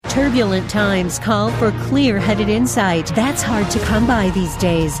Turbulent times call for clear-headed insight. That's hard to come by these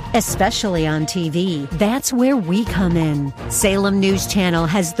days, especially on TV. That's where we come in. Salem News Channel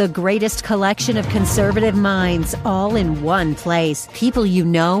has the greatest collection of conservative minds all in one place. People you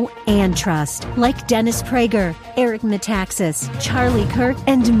know and trust, like Dennis Prager, Eric Metaxas, Charlie Kirk,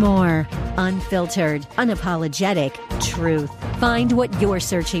 and more. Unfiltered, unapologetic truth. Find what you're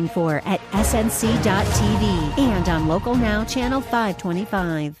searching for at snc.tv and on Local Now, Channel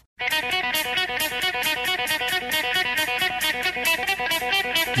 525.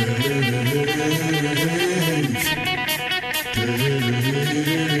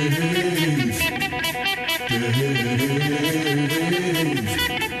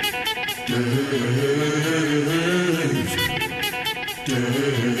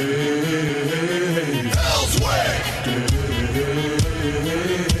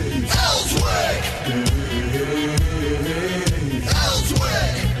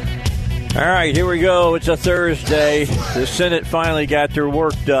 All right, here we go. It's a Thursday. The Senate finally got their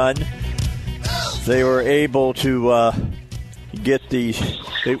work done. They were able to get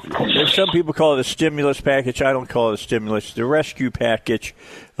some people call it a stimulus package. I don't call it a stimulus. The rescue package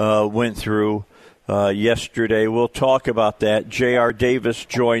went through yesterday. We'll talk about that. J.R. Davis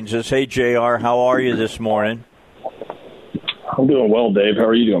joins us. Hey, J.R., how are you this morning? I'm doing well, Dave. How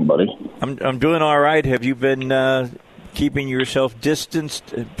are you doing, buddy? I'm doing all right. Have you been keeping yourself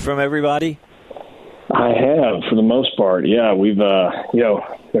distanced from everybody? I have, for the most part. Yeah, we've,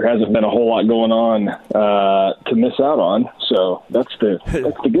 there hasn't been a whole lot going on to miss out on. So that's the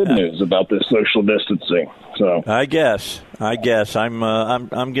good news about this social distancing. So I guess I'm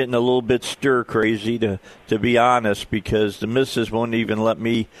getting a little bit stir crazy to be honest, because the missus won't even let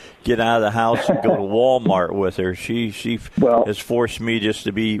me get out of the house and go to Walmart with her. She has forced me just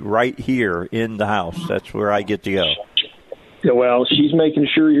to be right here in the house. That's where I get to go. Yeah, well, she's making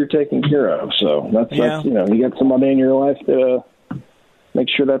sure you're taken care of. So that's you got somebody in your life to make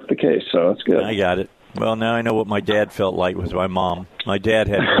sure that's the case. So that's good. I got it. Well, now I know what my dad felt like with my mom. My dad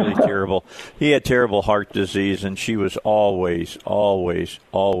had he had terrible heart disease, and she was always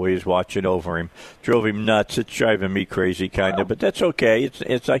watching over him. Drove him nuts. It's driving me crazy, kind of, but that's okay.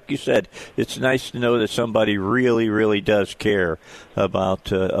 It's like you said, it's nice to know that somebody really, really does care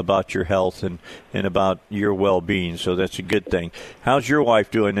about your health and about your well-being, so that's a good thing. How's your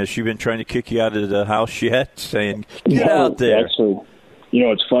wife doing? Has she been trying to kick you out of the house yet, saying, get out there? Actually,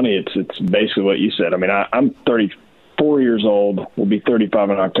 it's funny. It's basically what you said. I mean, I'm 34 years old. We'll be 35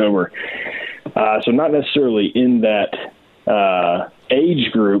 in October. So not necessarily in that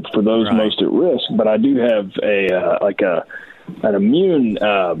age group for those most at risk, but I do have an immune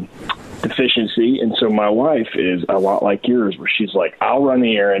deficiency, and so my wife is a lot like yours, where she's like, "I'll run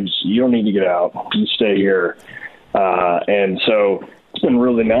the errands. You don't need to get out. You stay here." And so it's been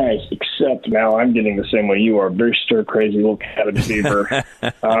really nice, except now I'm getting the same way you are, very stir-crazy little cabin fever.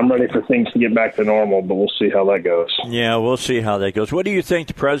 I'm ready for things to get back to normal, but we'll see how that goes. Yeah, we'll see how that goes. What do you think?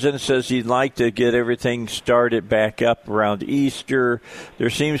 The president says he'd like to get everything started back up around Easter. There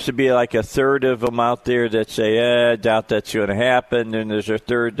seems to be like a third of them out there that say, I doubt that's going to happen. And there's a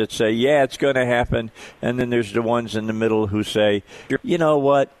third that say, yeah, it's going to happen. And then there's the ones in the middle who say, you know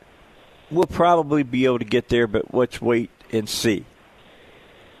what, we'll probably be able to get there, but let's wait and see.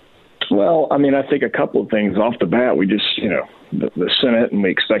 Well, I mean, I think a couple of things off the bat. We just, the Senate, and we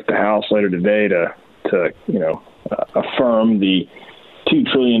expect the House later today to affirm the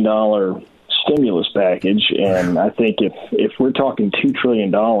 $2 trillion stimulus package. And I think if we're talking $2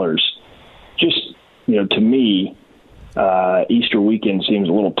 trillion, just, to me, Easter weekend seems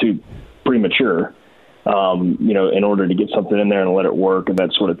a little too premature, in order to get something in there and let it work and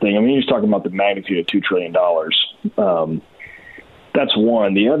that sort of thing. I mean, you're just talking about the magnitude of $2 trillion. That's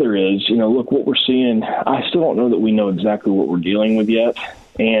one. The other is, look, what we're seeing, I still don't know that we know exactly what we're dealing with yet.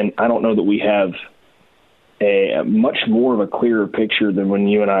 And I don't know that we have a much more of a clearer picture than when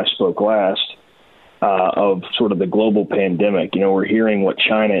you and I spoke last of sort of the global pandemic. We're hearing what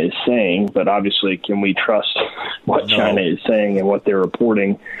China is saying, but obviously can we trust what China is saying and what they're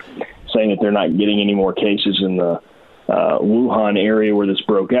reporting, saying that they're not getting any more cases in the Wuhan area where this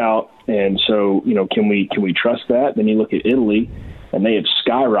broke out. And so, can we trust that? Then you look at Italy, and they have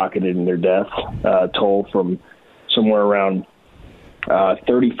skyrocketed in their death toll from somewhere around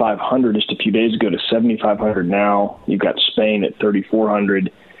 3,500 just a few days ago to 7,500 now. You've got Spain at 3,400.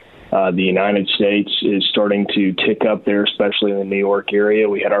 The United States is starting to tick up there, especially in the New York area.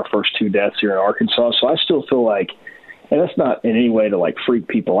 We had our first 2 deaths here in Arkansas. So I still feel like, and that's not in any way to like freak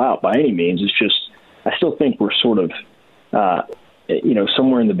people out by any means. It's just, I still think we're sort of,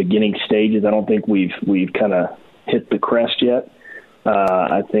 somewhere in the beginning stages. I don't think we've kind of hit the crest yet.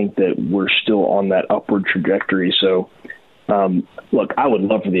 I think that we're still on that upward trajectory. So, look, I would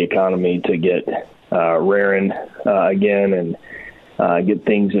love for the economy to get raring again and get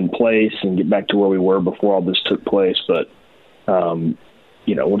things in place and get back to where we were before all this took place. But,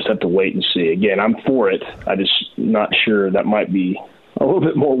 we'll just have to wait and see. Again, I'm for it. I just not sure. That might be a little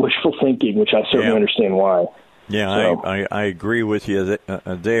bit more wishful thinking, which I certainly understand why. Yeah, so. I agree with you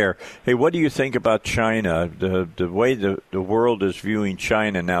there. Hey, what do you think about China? The way the world is viewing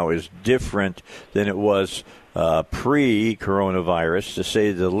China now is different than it was pre-coronavirus, to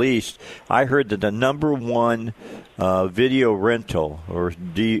say the least. I heard that the number one video rental or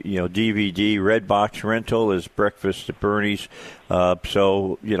DVD red box rental is Breakfast at Bernie's.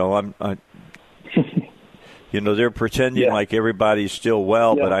 They're pretending like everybody's still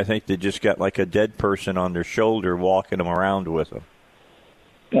well, but I think they just got like a dead person on their shoulder walking them around with them.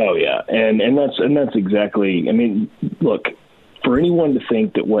 Oh yeah, and that's exactly. I mean, look, for anyone to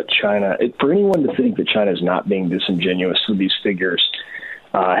think that China is not being disingenuous with these figures,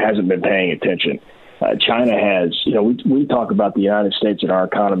 hasn't been paying attention. China has, we talk about the United States and our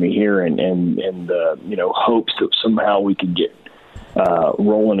economy here, and hopes that somehow we could get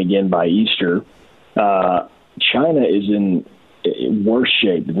rolling again by Easter. China is in worse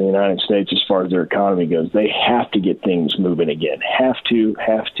shape than the United States as far as their economy goes. They have to get things moving again. Have to.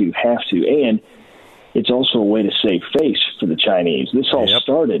 And it's also a way to save face for the Chinese. This all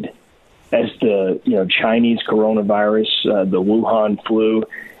started as the Chinese coronavirus, the Wuhan flu,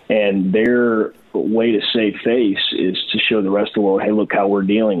 and their way to save face is to show the rest of the world, hey, look how we're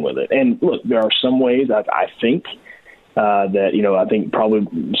dealing with it. And look, there are some ways I think that, I think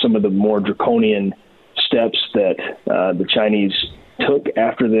probably some of the more draconian steps that the Chinese took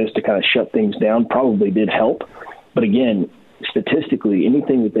after this to kind of shut things down probably did help. But again, statistically,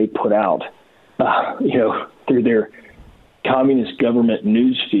 anything that they put out, through their communist government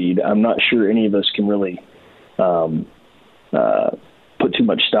news feed, I'm not sure any of us can really put too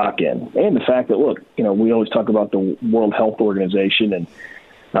much stock in. And the fact that, look, we always talk about the World Health Organization and,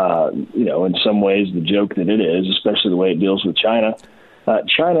 in some ways the joke that it is, especially the way it deals with China.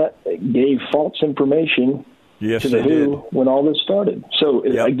 China gave false information to the WHO when all this started. So,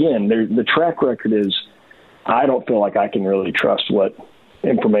 again, the track record is, I don't feel like I can really trust what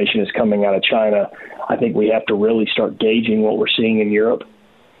information is coming out of China. I think we have to really start gauging what we're seeing in Europe,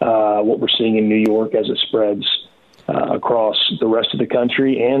 what we're seeing in New York as it spreads across the rest of the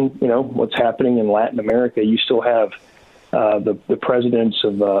country, and, what's happening in Latin America. You still have the presidents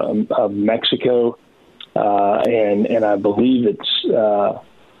of Mexico, and I believe it's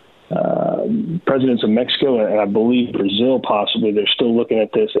presidents of Mexico and I believe Brazil possibly. They're still looking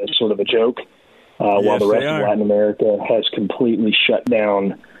at this as sort of a joke, while the rest of Latin America has completely shut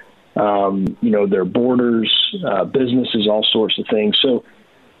down, their borders, businesses, all sorts of things. So,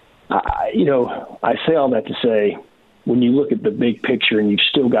 I say all that to say, when you look at the big picture and you've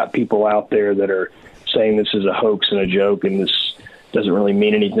still got people out there that are saying this is a hoax and a joke and this doesn't really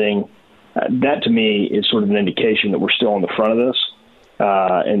mean anything, that to me is sort of an indication that we're still on the front of this.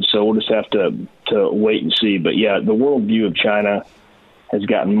 And so we'll just have to wait and see. But, yeah, the worldview of China has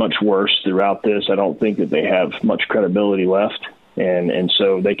gotten much worse throughout this. I don't think that they have much credibility left. And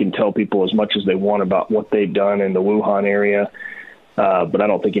so they can tell people as much as they want about what they've done in the Wuhan area, but I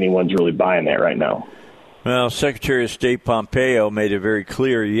don't think anyone's really buying that right now. Well, Secretary of State Pompeo made it very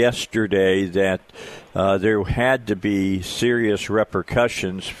clear yesterday that there had to be serious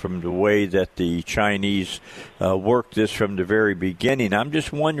repercussions from the way that the Chinese worked this from the very beginning. I'm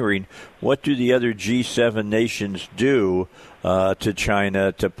just wondering, what do the other G7 nations do to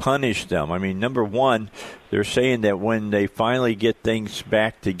China to punish them? I mean, number one, they're saying that when they finally get things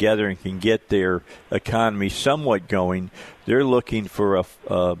back together and can get their economy somewhat going, they're looking for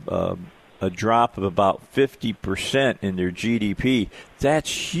a drop of about 50% in their GDP.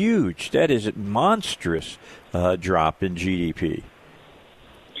 That's huge. That is a monstrous drop in GDP.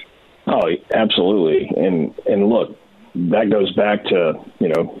 Oh, absolutely. And look, that goes back to,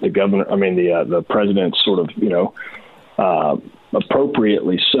 the president's sort of,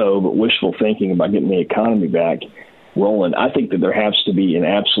 appropriately so, but wishful thinking about getting the economy back rolling. I think that there has to be an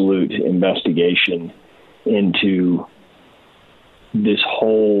absolute investigation into this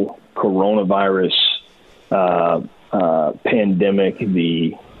whole coronavirus pandemic,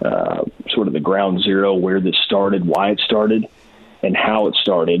 the sort of the ground zero, where this started, why it started, and how it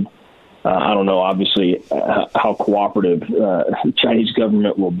started. I don't know, obviously, how cooperative the Chinese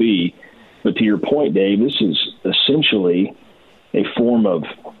government will be. But to your point, Dave, this is essentially a form of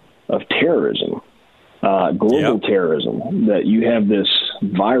terrorism, global terrorism, that you have this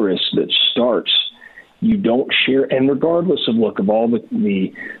virus that starts you don't share, and regardless of all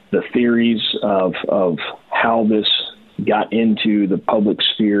the theories of how this got into the public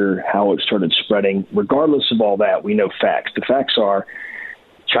sphere, how it started spreading, regardless of all that, we know facts. The facts are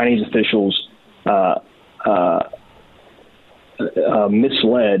Chinese officials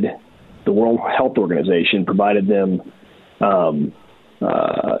misled the World Health Organization, provided them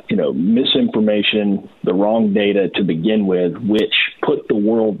misinformation, the wrong data to begin with, which put the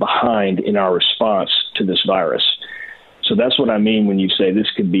world behind in our response to this virus. So that's what I mean when you say this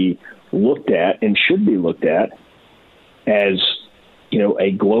could be looked at and should be looked at as,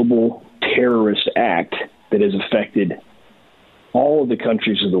 a global terrorist act that has affected all of the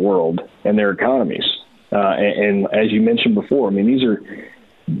countries of the world and their economies. And as you mentioned before, I mean, these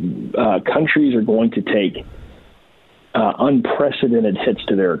are countries are going to take unprecedented hits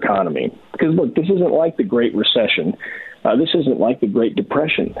to their economy. Because, look, this isn't like the Great Recession. This isn't like the Great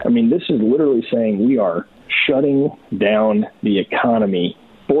Depression. I mean, this is literally saying we are shutting down the economy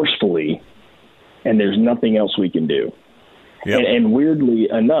forcefully, and there's nothing else we can do. Yep. And weirdly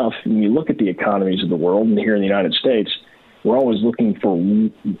enough, when you look at the economies of the world, and here in the United States, we're always looking for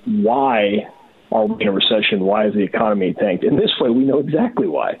why are we in a recession? Why is the economy tanked? And this way, we know exactly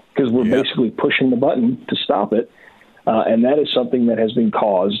why, because we're basically pushing the button to stop it. And that is something that has been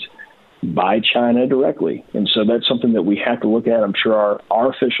caused by China directly. And so that's something that we have to look at. I'm sure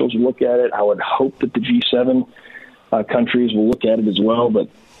our officials will look at it. I would hope that the G7 countries will look at it as well. But,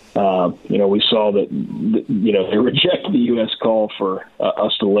 we saw that, they rejected the U.S. call for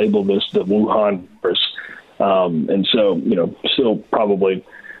us to label this the Wuhan virus. And so, still probably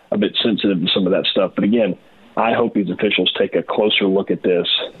a bit sensitive to some of that stuff. But again, I hope these officials take a closer look at this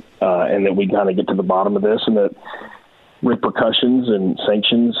and that we kind of get to the bottom of this, and that repercussions and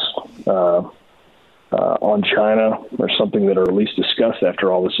sanctions on China are something that are at least discussed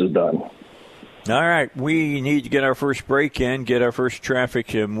after all this is done. All right, we need to get our first break in, get our first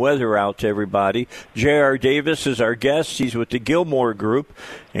traffic and weather out to everybody. J.R. Davis is our guest. He's with the Gilmore Group,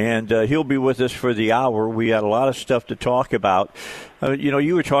 and he'll be with us for the hour. We got a lot of stuff to talk about.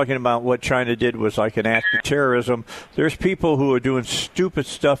 You were talking about what China did was like an act of terrorism. There's people who are doing stupid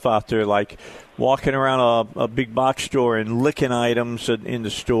stuff out there, like walking around a big box store and licking items in the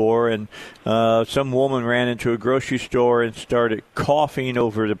store. And some woman ran into a grocery store and started coughing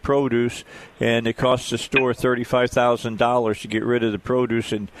over the produce, and it cost the store $35,000 to get rid of the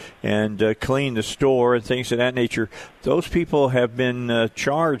produce and clean the store and things of that nature. Those people have been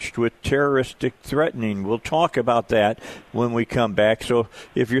charged with terroristic threatening. We'll talk about that when we come back. So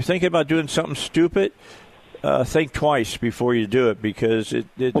if you're thinking about doing something stupid, think twice before you do it, because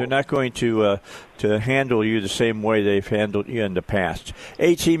they're not going to handle you the same way they've handled you in the past.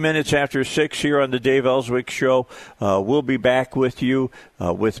 18 minutes after 6 here on the Dave Elswick Show. We'll be back with you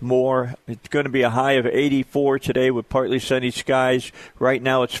with more. It's going to be a high of 84 today with partly sunny skies. Right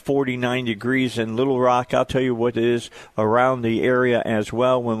now it's 49 degrees in Little Rock. I'll tell you what it is around the area as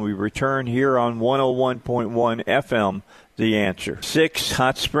well when we return here on 101.1 FM. The Answer. 6,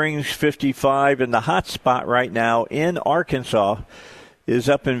 Hot Springs 55, and the hot spot right now in Arkansas is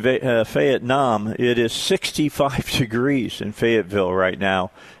up in Fayetteville. It is 65 degrees in Fayetteville right now.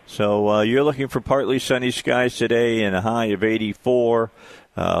 So you're looking for partly sunny skies today and a high of 84.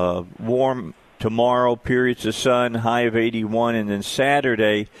 Warm tomorrow, periods of sun, high of 81. And then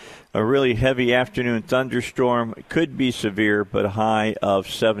Saturday, a really heavy afternoon thunderstorm. It could be severe, but a high of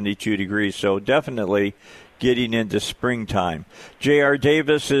 72 degrees. So definitely getting into springtime. J.R.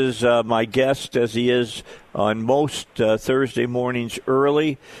 Davis is my guest, as he is on most Thursday mornings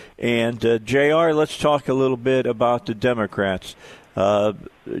early. And, J.R., let's talk a little bit about the Democrats.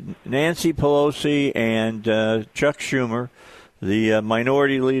 Nancy Pelosi and Chuck Schumer, the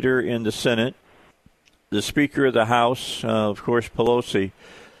minority leader in the Senate, the Speaker of the House, of course, Pelosi.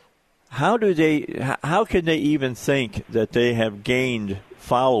 How can they even think that they have gained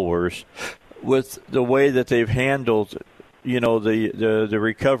followers with the way that they've handled, the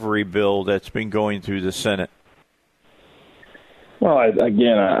recovery bill that's been going through the Senate? Well,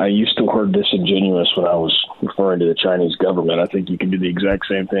 I used the word disingenuous when I was referring to the Chinese government. I think you can do the exact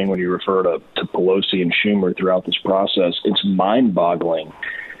same thing when you refer to Pelosi and Schumer throughout this process. It's mind-boggling,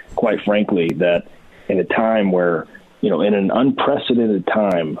 quite frankly, that in a time where, in an unprecedented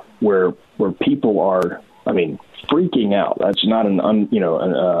time where people are, freaking out. That's not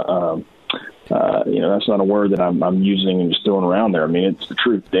that's not a word that I'm using and just throwing around there. It's the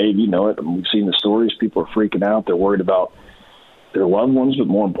truth, Dave. You know it. We've seen the stories. People are freaking out. They're worried about their loved ones, but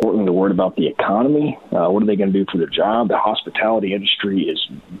more importantly, they're worried about the economy. What are they going to do for their job? The hospitality industry is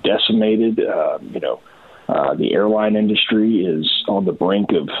decimated. The airline industry is on the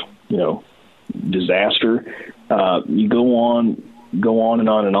brink of, disaster. You go on and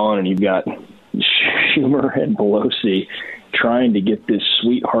on, and you've got Schumer and Pelosi trying to get this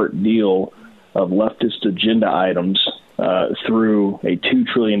sweetheart deal of leftist agenda items through a $2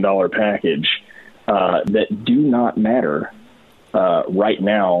 trillion package that do not matter right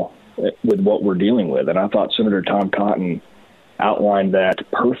now with what we're dealing with. And I thought Senator Tom Cotton outlined that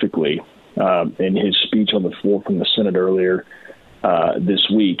perfectly in his speech on the floor from the Senate earlier this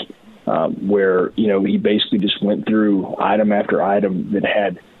week, where, he basically just went through item after item that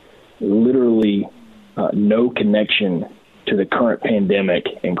had literally no connection to the current pandemic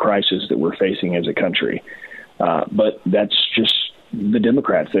and crisis that we're facing as a country. But that's just the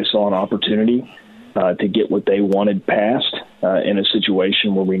Democrats. They saw an opportunity to get what they wanted passed in a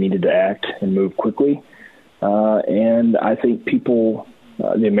situation where we needed to act and move quickly. And I think people,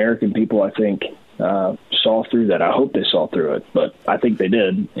 the American people, saw through that. I hope they saw through it, but I think they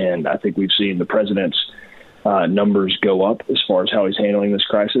did. And I think we've seen the president's numbers go up as far as how he's handling this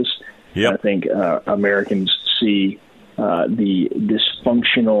crisis. Yep. I think Americans see the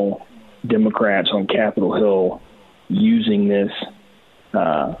dysfunctional Democrats on Capitol Hill using this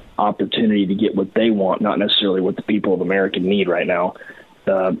opportunity to get what they want, not necessarily what the people of America need right now.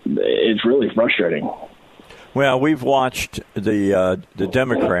 It's really frustrating. Well, we've watched the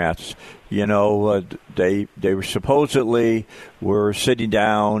Democrats. They were supposedly were sitting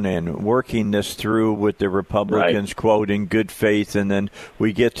down and working this through with the Republicans, right, quote, in good faith, and then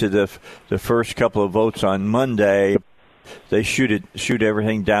we get to the first couple of votes on Monday. They shoot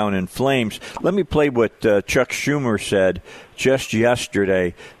everything down in flames. Let me play what Chuck Schumer said just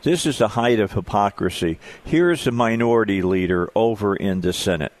yesterday. This is the height of hypocrisy. Here's the minority leader over in the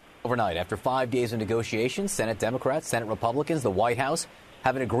Senate. Overnight, after 5 days of negotiations, Senate Democrats, Senate Republicans, the White House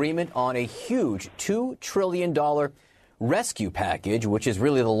have an agreement on a huge $2 trillion rescue package, which is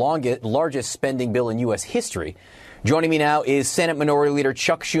really the largest spending bill in U.S. history. Joining me now is Senate Minority Leader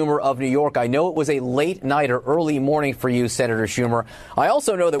Chuck Schumer of New York. I know it was a late night or early morning for you, Senator Schumer. I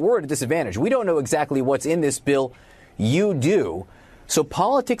also know that we're at a disadvantage. We don't know exactly what's in this bill. You do. So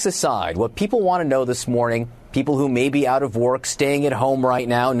politics aside, what people want to know this morning, people who may be out of work, staying at home right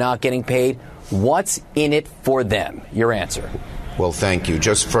now, not getting paid, what's in it for them? Your answer. Well, thank you.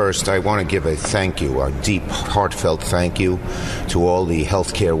 Just first, I want to give a thank you, a deep, heartfelt thank you to all the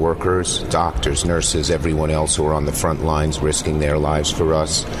healthcare workers, doctors, nurses, everyone else who are on the front lines risking their lives for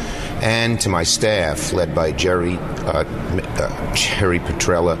us, and to my staff, led by Jerry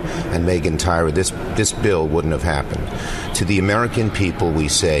Petrella and Megan Tyra. This bill wouldn't have happened. To the American people, we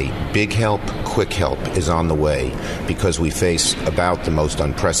say big help, quick help is on the way because we face about the most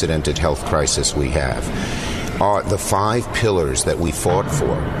unprecedented health crisis we have. The 5 pillars that we fought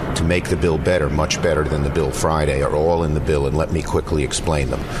for to make the bill better, much better than the bill Friday, are all in the bill, and let me quickly explain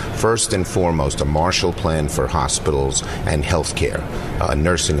them. First and foremost, a Marshall Plan for hospitals and health care,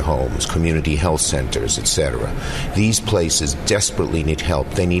 nursing homes, community health centers, etc. These places desperately need help.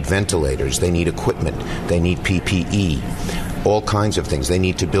 They need ventilators. They need equipment. They need PPE. All kinds of things. They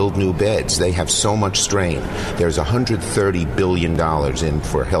need to build new beds. They have so much strain. There's $130 billion in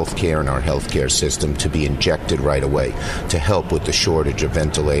for health care and our health care system to be injected right away to help with the shortage of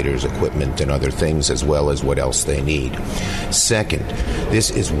ventilators, equipment, and other things, as well as what else they need. Second, this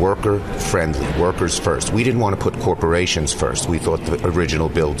is worker-friendly, workers first. We didn't want to put corporations first. We thought the original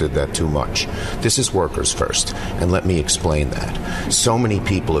bill did that too much. This is workers first, and let me explain that. So many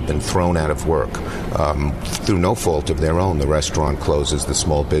people have been thrown out of work through no fault of their own. The restaurant closes, the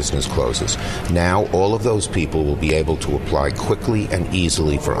small business closes. Now all of those people will be able to apply quickly and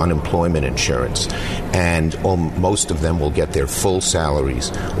easily for unemployment insurance, and most of them will get their full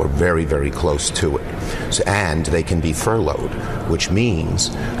salaries or very, very close to it. And they can be furloughed, which means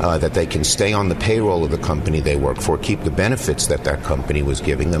that they can stay on the payroll of the company they work for, keep the benefits that company was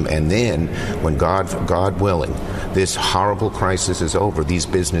giving them, and then when God willing, this horrible crisis is over, these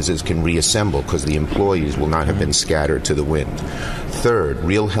businesses can reassemble because the employees will not have been scattered to the wind. Third,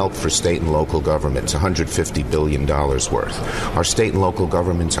 real help for state and local governments, $150 billion worth. Our state and local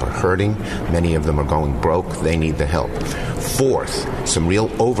governments are hurting. Many of them are going broke. They need the help. Fourth, some real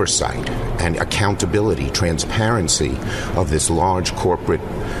oversight and accountability, transparency of this large corporate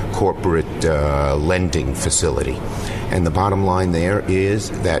lending facility. And the bottom line there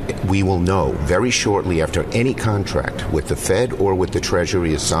is that we will know very shortly after any contract with the Fed or with the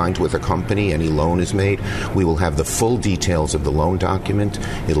Treasury is signed with a company, any loan is made, we will have the full details of the loan document.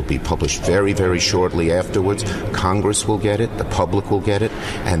 It'll be published very, very shortly afterwards. Congress will get it. The public will get it.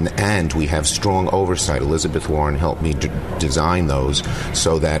 And we have strong oversight. Elizabeth Warren helped me design those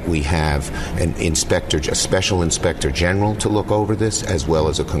so that we have a special inspector general to look over this, as well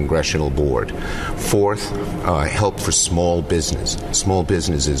as a congressional board. Fourth, help for small business. Small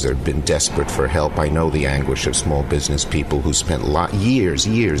businesses have been desperate for help. I know the anguish of small business people who spent years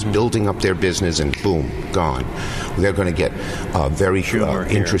building up their business and boom, gone. They're going to get very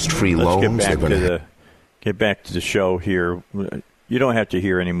interest-free loans. Get back to the show here. You don't have to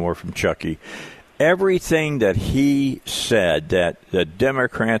hear any more from Chucky. Everything that he said that the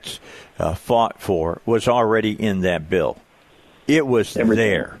Democrats fought for was already in that bill. It was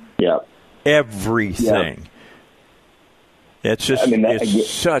there. Yeah. Everything. Yeah. It's just it's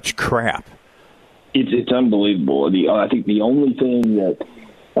such crap. It's unbelievable. I think the only thing that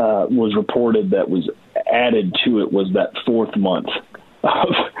was reported that was added to it was that fourth month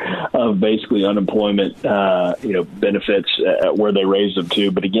of basically unemployment, benefits where they raised them to.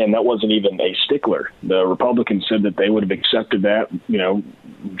 But again, that wasn't even a stickler. The Republicans said that they would have accepted that,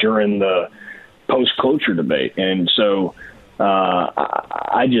 during the post-cloture debate. And so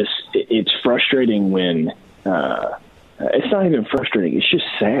it's frustrating when it's not even frustrating. It's just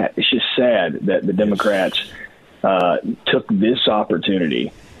sad. It's just sad that the Democrats took this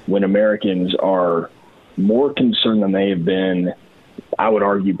opportunity when Americans are more concerned than they have been, I would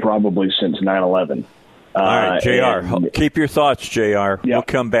argue, probably since 9/11. All right, JR, keep your thoughts, JR. Yep. We'll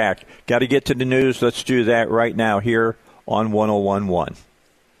come back. Got to get to the news. Let's do that right now here on 101.1.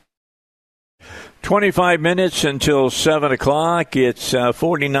 25 minutes until 7 o'clock. It's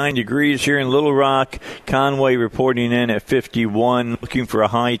 49 degrees here in Little Rock. Conway reporting in at 51. Looking for a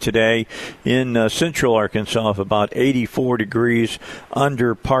high today in central Arkansas of about 84 degrees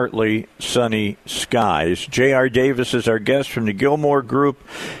under partly sunny skies. J.R. Davis is our guest from the Gilmore Group.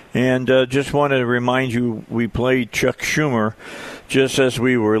 And just wanted to remind you, we played Chuck Schumer just as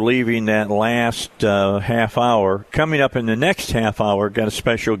we were leaving that last half hour. Coming up in the next half hour, got a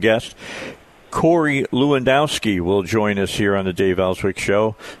special guest. Corey Lewandowski will join us here on the Dave Elswick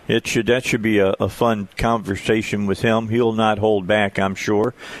Show. That should be a fun conversation with him. He'll not hold back, I'm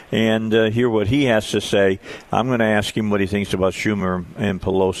sure, and hear what he has to say. I'm going to ask him what he thinks about Schumer and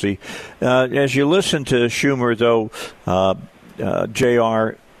Pelosi. As you listen to Schumer, though,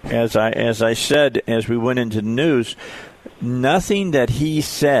 JR, as I said as we went into the news, nothing that he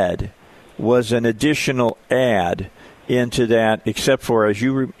said was an additional add into that, except for, as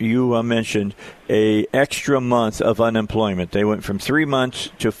you mentioned, a extra month of unemployment. They went from 3 months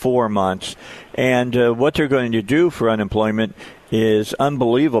to 4 months, and what they're going to do for unemployment is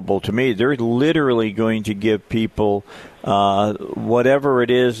unbelievable to me. They're literally going to give people whatever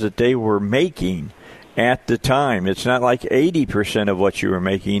it is that they were making at the time. It's not like 80% of what you were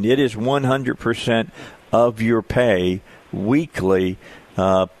making. It is 100% of your pay weekly,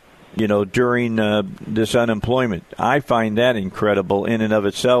 during this unemployment. I find that incredible in and of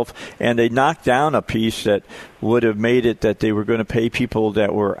itself. And they knocked down a piece that would have made it that they were going to pay people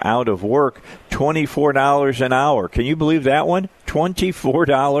that were out of work $24 an hour. Can you believe that one?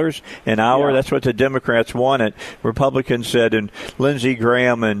 $24 an hour? Yeah. That's what the Democrats wanted. Republicans said, and Lindsey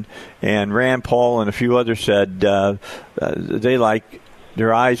Graham and Rand Paul and a few others said their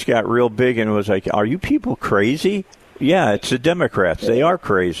eyes got real big and it was like, are you people crazy? Yeah, it's the Democrats. They are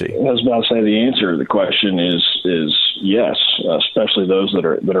crazy. I was about to say the answer to the question is yes, especially those that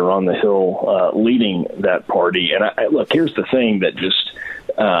are on the Hill leading that party. And look, here's the thing that just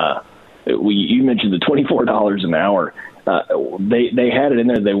you mentioned the $24 an hour. They had it in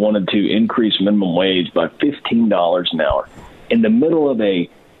there. They wanted to increase minimum wage by $15 an hour in the middle of a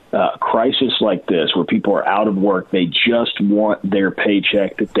crisis like this, where people are out of work. They just want their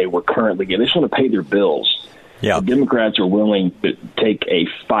paycheck that they were currently getting. They just want to pay their bills. Yeah. The Democrats are willing to take a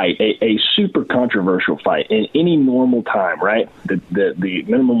fight, a super controversial fight in any normal time, right? The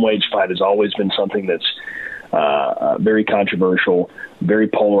minimum wage fight has always been something that's very controversial, very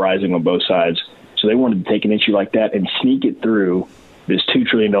polarizing on both sides. So they wanted to take an issue like that and sneak it through this $2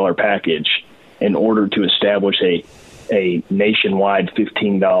 trillion package in order to establish a nationwide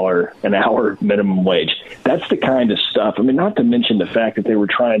 $15 an hour minimum wage. That's the kind of stuff. I mean, not to mention the fact that they were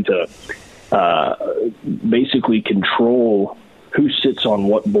trying to basically control who sits on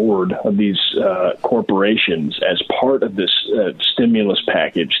what board of these corporations as part of this stimulus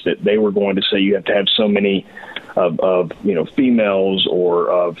package, that they were going to say you have to have so many of females or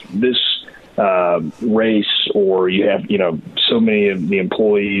of this race, or you have, so many of the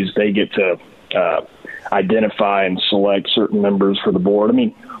employees, they get to identify and select certain members for the board. I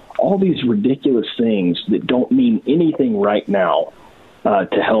mean, all these ridiculous things that don't mean anything right now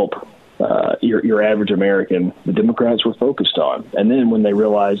to help your average American, the Democrats were focused on. And then when they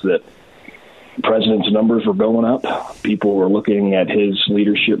realized that the president's numbers were going up, people were looking at his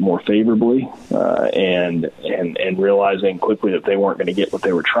leadership more favorably, and realizing quickly that they weren't going to get what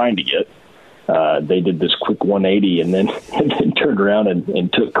they were trying to get. They did this quick 180 and then turned around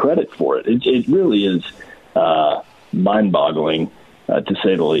and took credit for it. It really is mind-boggling, to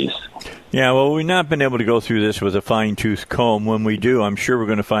say the least. Yeah, well, we've not been able to go through this with a fine-tooth comb. When we do, I'm sure we're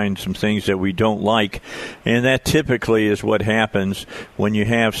going to find some things that we don't like, and that typically is what happens when you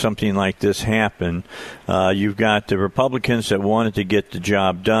have something like this happen. You've got the Republicans that wanted to get the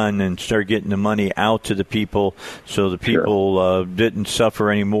job done and start getting the money out to the people so the people didn't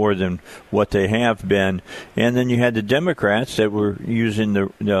suffer any more than what they have been. And then you had the Democrats that were using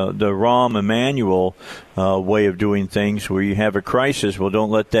the Rahm Emanuel way of doing things, where you have a crisis. Well, don't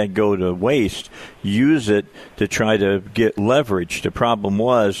let that go to waste. Use it to try to get leverage. The problem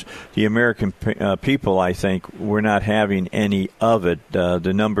was the American people, I think, were not having any of it.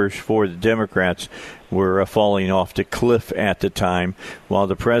 The numbers for the Democrats were falling off the cliff at the time, while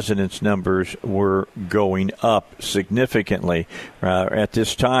the president's numbers were going up significantly. At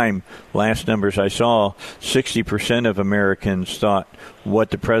this time, last numbers I saw, 60% of Americans thought what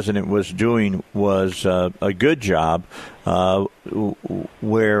the president was doing was a good job,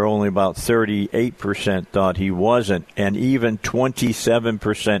 where only about 38% thought he wasn't, and even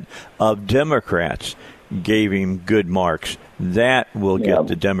 27% of Democrats gave him good marks. That will get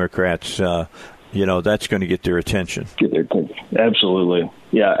the Democrats, that's going to get their attention. Get their attention. Absolutely.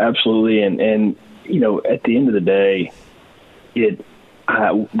 Yeah, absolutely. And at the end of the day,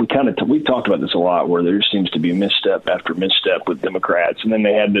 we've talked about this a lot, where there seems to be misstep after misstep with Democrats. And then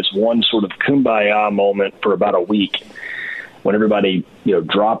they had this one sort of kumbaya moment for about a week when everybody,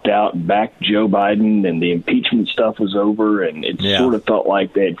 dropped out and backed Joe Biden and the impeachment stuff was over. And it sort of felt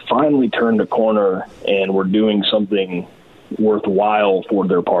like they had finally turned a corner and were doing something worthwhile for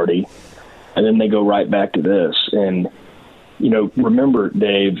their party. And then they go right back to this. And, remember,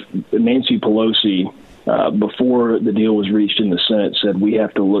 Dave, Nancy Pelosi, before the deal was reached in the Senate, said we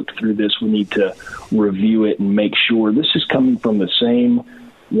have to look through this. We need to review it and make sure. This is coming from the same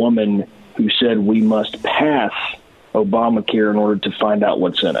woman who said we must pass Obamacare in order to find out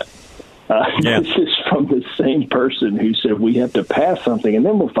what's in it. This is from the same person who said we have to pass something and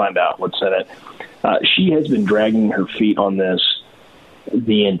then we'll find out what's in it. She has been dragging her feet on this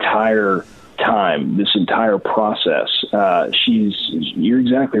the entire time, this entire process. You're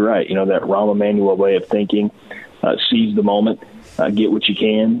exactly right. That Rahm Emanuel way of thinking, seize the moment, get what you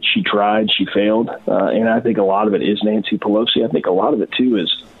can. She tried, she failed. And I think a lot of it is Nancy Pelosi. I think a lot of it too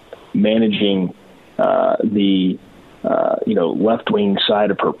is managing the left-wing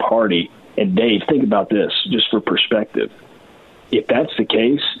side of her party. And Dave, think about this, just for perspective. If that's the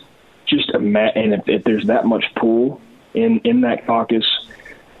case, just imagine, and if there's that much pull in that caucus,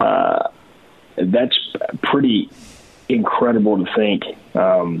 that's pretty incredible to think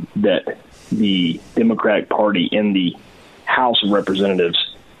that the Democratic Party in the House of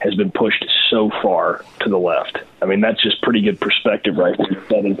Representatives has been pushed so far to the left. I mean, that's just pretty good perspective right there, if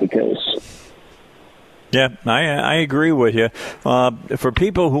that is the case. Yeah, I agree with you. For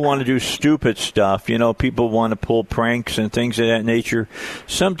people who want to do stupid stuff, people want to pull pranks and things of that nature.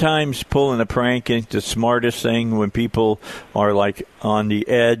 Sometimes pulling a prank ain't the smartest thing when people are like on the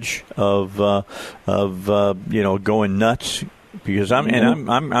edge of going nuts. Because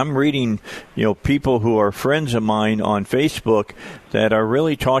I'm reading, people wwho are friends of mine on Facebook that are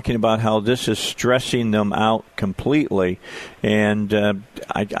really talking about how this is stressing them out completely. And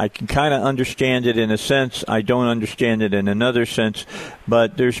I can kind of understand it in a sense. I don't understand it in another sense.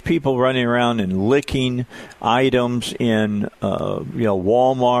 But there's people running around and licking items in,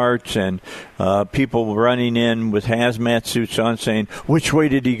 Walmarts, and people running in with hazmat suits on saying, which way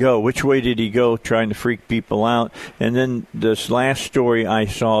did he go? Which way did he go? Trying to freak people out. And then this last story I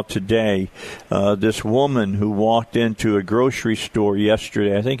saw today, this woman who walked into a grocery store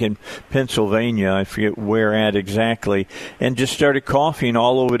yesterday, I think in Pennsylvania, I forget where at exactly, and just started coughing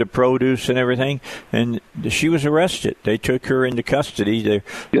all over the produce and everything, and she was arrested. They took her into custody.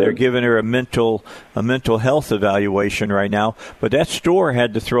 They're giving her a mental health evaluation right now, but that store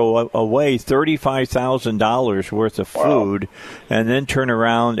had to throw away $35,000 worth of food and then turn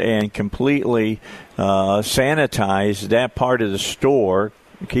around and completely sanitize that part of the store,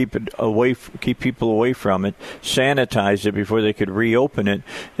 keep people away from it, sanitize it before they could reopen it.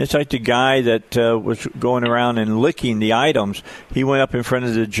 It's like the guy that was going around and licking the items. He went up in front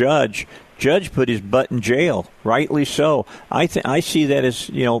of the judge. Judge put his butt in jail, rightly so. I see that as,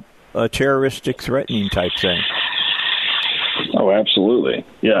 a terroristic threatening type thing. Oh, absolutely.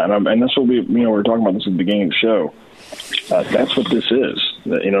 Yeah, and that's what we were talking about this at the beginning of the show. That's what this is.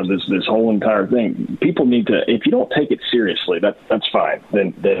 This whole entire thing. People need to. If you don't take it seriously, that's fine.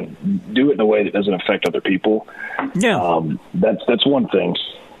 Then do it in a way that doesn't affect other people. Yeah. That's one thing.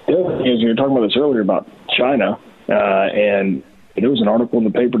 The other thing is, you were talking about this earlier about China, and there was an article in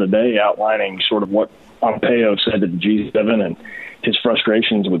the paper today outlining sort of what Pompeo said to the G7 and his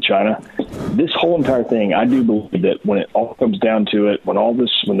frustrations with China. This whole entire thing, I do believe that when it all comes down to it, when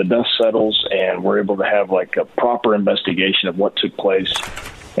the dust settles and we're able to have like a proper investigation of what took place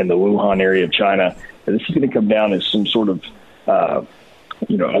in the Wuhan area of China, this is going to come down as some sort of, a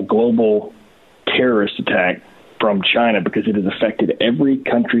global terrorist attack from China, because it has affected every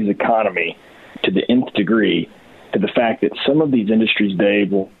country's economy to the nth degree, to the fact that some of these industries,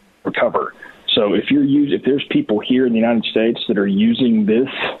 Dave, will recover. So if there's people here in the United States that are using this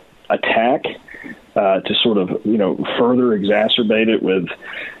attack to sort of, further exacerbate it with,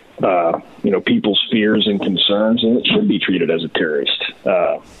 people's fears and concerns, and it should be treated as a terrorist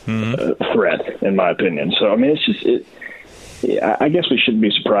threat, in my opinion. So, I mean, it's just, I guess we shouldn't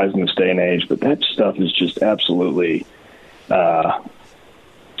be surprised in this day and age, but that stuff is just absolutely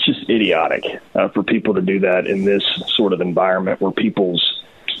just idiotic for people to do that in this sort of environment where people's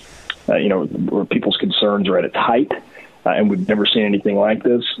concerns are at its height, and we've never seen anything like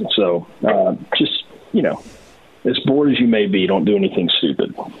this. So as bored as you may be, don't do anything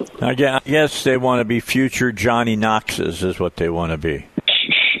stupid. I guess they want to be future Johnny Knoxes is what they want to be.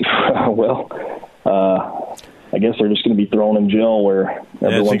 Well, I guess they're just going to be thrown in jail where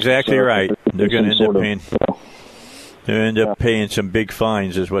everyone's... That's exactly right. They're going to end up paying some big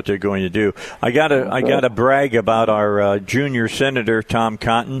fines is what they're going to do. I gotta brag about our junior senator, Tom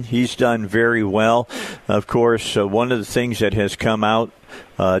Cotton. He's done very well. Of course, one of the things that has come out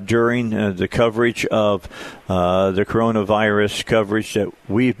during the coverage of the coronavirus coverage that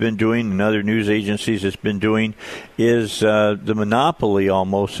we've been doing and other news agencies has been doing is the monopoly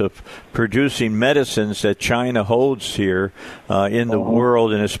almost of producing medicines that China holds here in the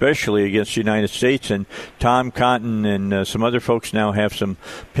world, and especially against the United States. And Tom Cotton and some other folks now have some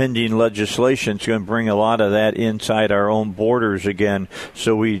pending legislation. It's going to bring a lot of that inside our own borders again,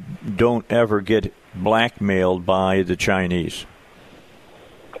 so we don't ever get blackmailed by the Chinese.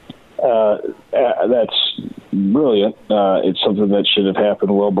 That's brilliant. It's something that should have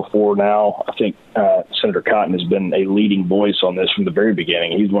happened well before now. I think Senator Cotton has been a leading voice on this from the very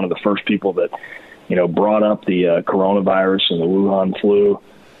beginning. He's one of the first people that, brought up the coronavirus and the Wuhan flu,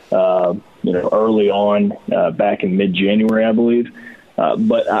 early on, back in mid-January, I believe.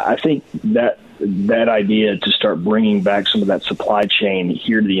 But I think that idea to start bringing back some of that supply chain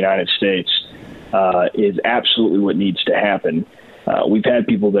here to the United States is absolutely what needs to happen. We've had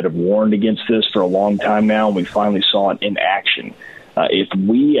people that have warned against this for a long time now, and we finally saw it in action. If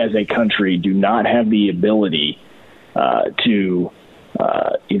we as a country do not have the ability to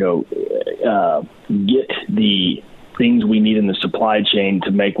get the things we need in the supply chain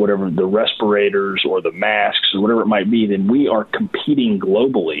to make whatever the respirators or the masks or whatever it might be, then we are competing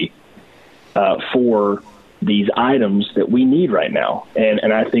globally for these items that we need right now.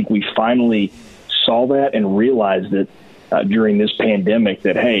 And I think we finally saw that and realized that during this pandemic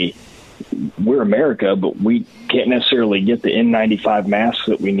that, hey, we're America, but we can't necessarily get the N95 masks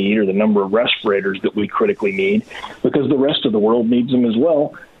that we need or the number of respirators that we critically need because the rest of the world needs them as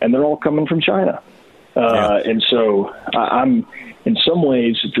well, and they're all coming from China. And so I'm, in some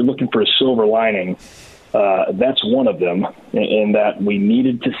ways, if you're looking for a silver lining, that's one of them, in that we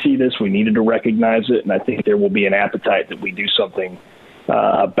needed to see this, we needed to recognize it, and I think there will be an appetite that we do something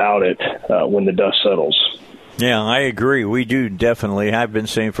about it when the dust settles. Yeah, I agree. We do definitely, I've been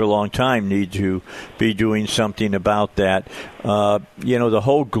saying for a long time, need to be doing something about that. The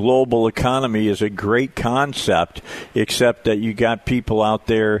whole global economy is a great concept, except that you got people out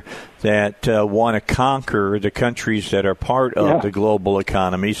there that want to conquer the countries that are part of the global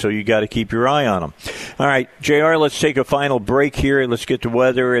economy, so you got to keep your eye on them. All right, JR, let's take a final break here. Let's get the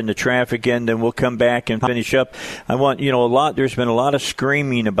weather and the traffic in, then we'll come back and finish up. I want, there's been a lot of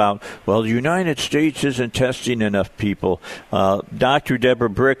screaming about, well, the United States isn't testing testing enough people. Dr. Deborah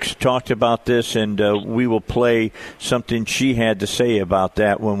Bricks talked about this, and we will play something she had to say about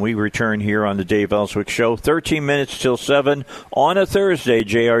that when we return here on the Dave Elswick Show. 13 minutes till 7 on a Thursday.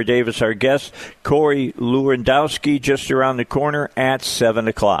 J.R. Davis, our guest. Corey Lewandowski just around the corner at 7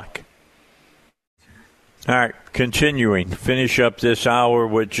 o'clock. All right, continuing. Finish up this hour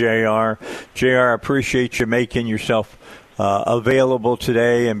with J.R. J.R., I appreciate you making yourself available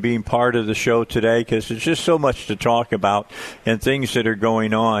today and being part of the show today, because there's just so much to talk about and things that are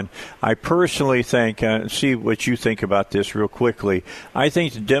going on. I personally think, see what you think about this real quickly, I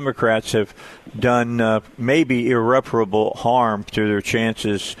think the Democrats have done maybe irreparable harm to their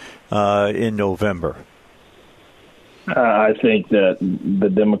chances in November. I think that the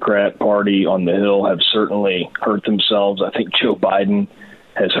Democrat Party on the Hill have certainly hurt themselves. I think Joe Biden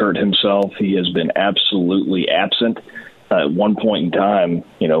has hurt himself. He has been absolutely absent. At one point in time,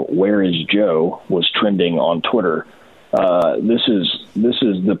 where is Joe was trending on Twitter. This is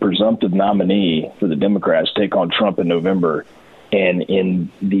the presumptive nominee for the Democrats to take on Trump in November. And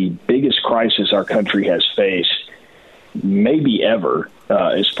in the biggest crisis our country has faced, maybe ever,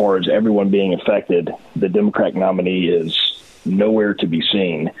 as far as everyone being affected, the Democratic nominee is nowhere to be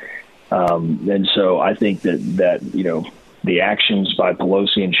seen. And so I think that the actions by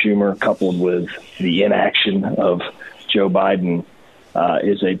Pelosi and Schumer, coupled with the inaction of Joe Biden,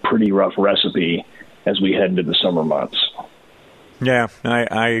 is a pretty rough recipe as we head into the summer months. Yeah,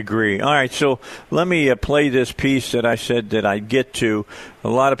 I agree. All right, so let me play this piece that I said that I'd get to. A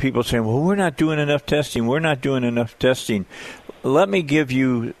lot of people saying, well, we're not doing enough testing. We're not doing enough testing. Let me give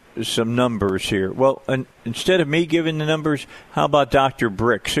you some numbers here. Well, instead of me giving the numbers, how about Dr.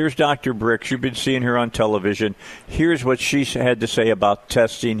 Bricks? Here's Dr. Bricks. You've been seeing her on television. Here's what she had to say about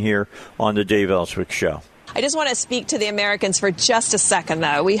testing here on the Dave Elswick Show. I just want to speak to the Americans for just a second,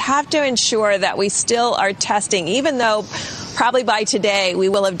 though. We have to ensure that we still are testing, even though probably by today we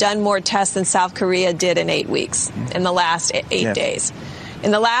will have done more tests than South Korea did in 8 weeks, in the last eight days.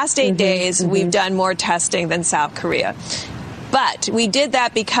 In the last 8 days, we've done more testing than South Korea. But we did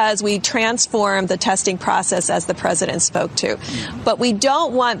that because we transformed the testing process, as the president spoke to. But we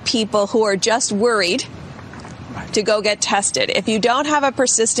don't want people who are just worried to go get tested. If you don't have a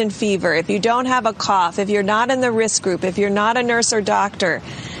persistent fever, if you don't have a cough, if you're not in the risk group, if you're not a nurse or doctor,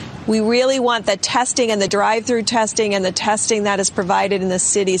 we really want the testing and the drive-through testing and the testing that is provided in the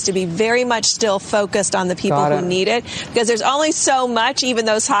cities to be very much still focused on the people who need it, because there's only so much even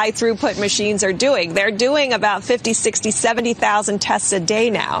those high-throughput machines are doing. They're doing about 50, 60, 70,000 tests a day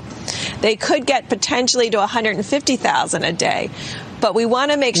now. They could get potentially to 150,000 a day. But we want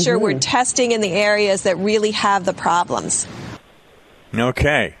to make sure we're testing in the areas that really have the problems.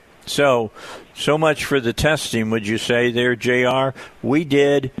 Okay. So much for the testing, would you say there, JR? We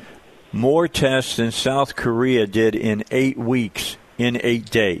did more tests than South Korea did in 8 weeks, in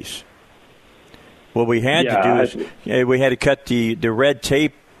 8 days. What we had to do is we had to cut the red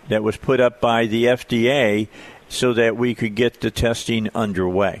tape that was put up by the FDA so that we could get the testing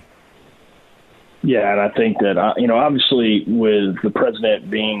underway. Yeah, and I think that, obviously with the president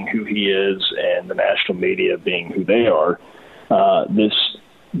being who he is and the national media being who they are,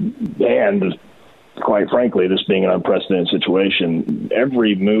 and quite frankly, this being an unprecedented situation,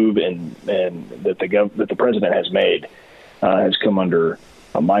 every move that the president has made has come under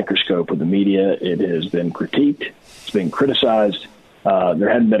a microscope with the media. It has been critiqued. It's been criticized. There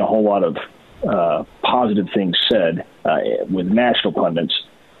hadn't been a whole lot of positive things said with national pundits.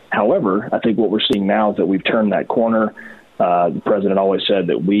 However, I think what we're seeing now is that we've turned that corner. The president always said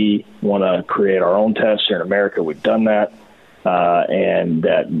that we want to create our own tests here in America. We've done that. And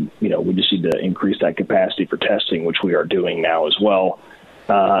that, we just need to increase that capacity for testing, which we are doing now as well.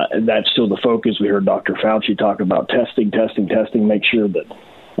 That's still the focus. We heard Dr. Fauci talk about testing, make sure that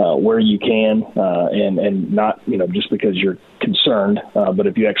where you can, and not, just because you're concerned, but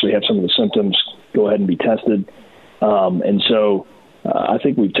if you actually have some of the symptoms, go ahead and be tested. And so I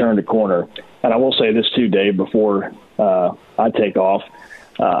think we've turned a corner. And I will say this too, Dave, before I take off.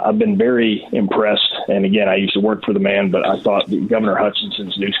 I've been very impressed. And again, I used to work for the man, but I thought Governor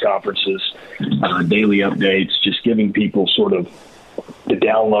Hutchinson's news conferences, daily updates, just giving people sort of the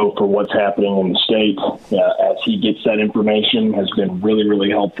down low for what's happening in the state as he gets that information has been really, really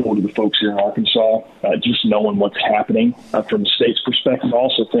helpful to the folks here in Arkansas. Just knowing what's happening from the state's perspective. I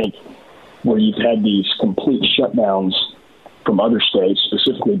also think where you've had these complete shutdowns from other states,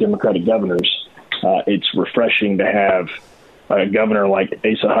 specifically Democratic governors, it's refreshing to have a governor like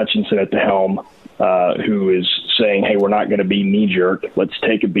Asa Hutchinson at the helm who is saying, hey, we're not going to be knee-jerk. Let's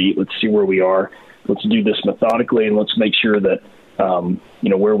take a beat. Let's see where we are. Let's do this methodically, and let's make sure that,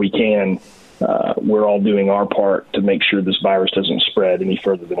 where we can, we're all doing our part to make sure this virus doesn't spread any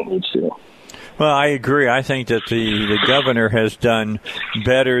further than it needs to. Well, I agree. I think that the governor has done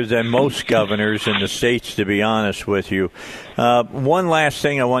better than most governors in the states, to be honest with you. One last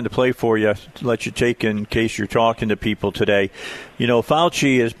thing I wanted to play for you, to let you take in case you're talking to people today. You know,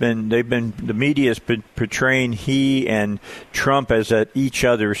 Fauci the media has been portraying he and Trump as at each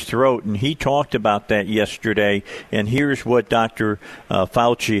other's throat, and he talked about that yesterday, and here's what Dr.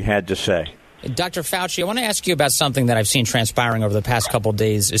 Fauci had to say. Dr. Fauci, I want to ask you about something that I've seen transpiring over the past couple of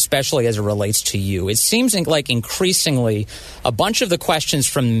days, especially as it relates to you. It seems like increasingly a bunch of the questions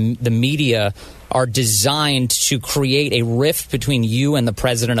from the media are designed to create a rift between you and the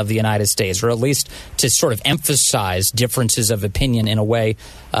President of the United States, or at least to sort of emphasize differences of opinion in a way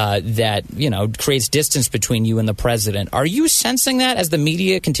that, creates distance between you and the President. Are you sensing that as the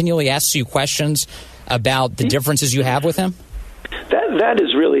media continually asks you questions about the differences you have with him? That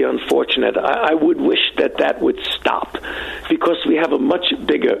is really unfortunate. I would wish that would stop, because we have a much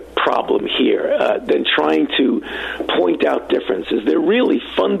bigger problem here than trying to point out differences. They're really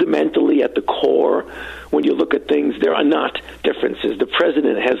fundamentally at the core. When you look at things, there are not differences. The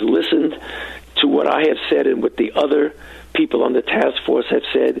president has listened to what I have said and what the other people on the task force have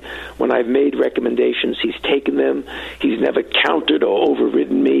said. When I've made recommendations, he's taken them. He's never countered or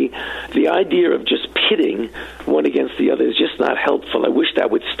overridden me. The idea of just pitting one against the other is just not helpful. I wish that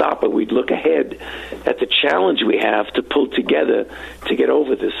would stop, and we'd look ahead at the challenge we have to pull together to get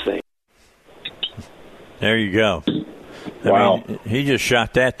over this thing. There you go. Wow. I mean, he just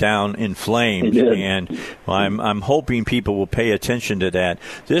shot that down in flames, and I'm hoping people will pay attention to that.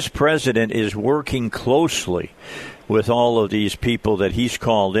 This president is working closely with all of these people that he's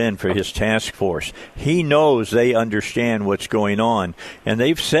called in for his task force. He knows they understand what's going on, and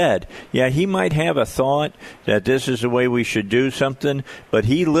they've said, yeah, he might have a thought that this is the way we should do something, but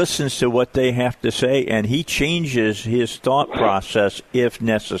he listens to what they have to say, and he changes his thought process if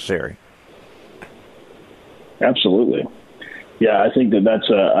necessary. Absolutely. Yeah, I think that's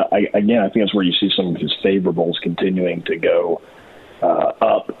I think that's where you see some of his favorables continuing to go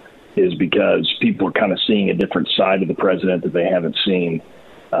up, is because people are kind of seeing a different side of the president that they haven't seen,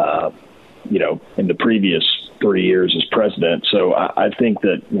 in the previous 3 years as president. So I think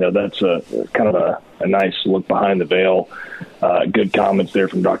that, that's a kind of a nice look behind the veil. Good comments there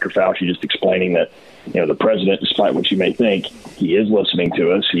from Dr. Fauci, just explaining that, the president, despite what you may think, he is listening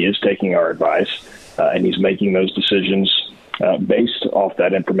to us. He is taking our advice, and he's making those decisions based off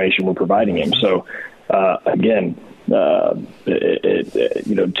that information we're providing him. So, again, to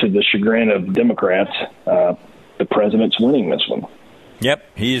the chagrin of Democrats, the president's winning this one. Yep,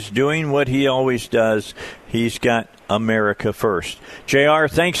 he's doing what he always does. He's got America first. JR,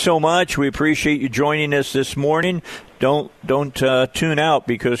 thanks so much. We appreciate you joining us this morning. Don't tune out,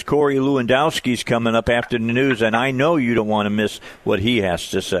 because Corey Lewandowski's coming up after the news, and I know you don't want to miss what he has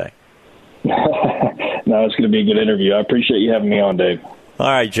to say. No, it's going to be a good interview. I appreciate you having me on, Dave. All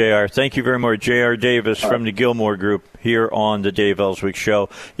right, JR. Thank you very much. JR Davis from the Gilmore Group here on the Dave Elswick Show.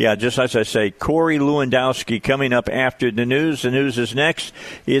 Yeah, just as I say, Corey Lewandowski coming up after the news. The news is next.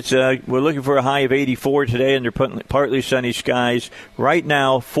 It's we're looking for a high of 84 today under partly sunny skies. Right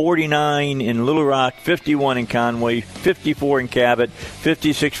now, 49 in Little Rock, 51 in Conway, 54 in Cabot,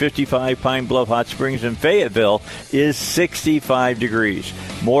 56, 55 Pine Bluff, Hot Springs, and Fayetteville is 65 degrees.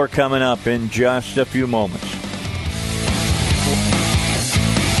 More coming up in just a few moments.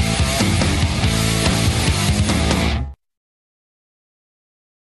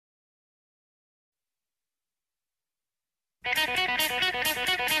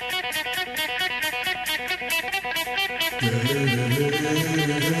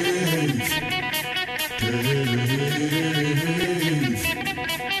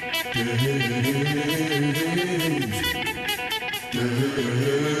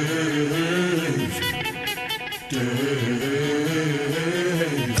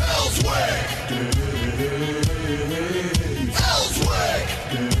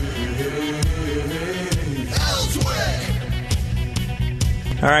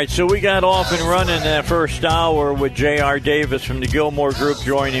 All right, so we got off and running that first hour with J.R. Davis from the Gilmore Group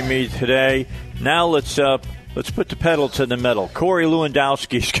joining me today. Now let's put the pedal to the metal. Corey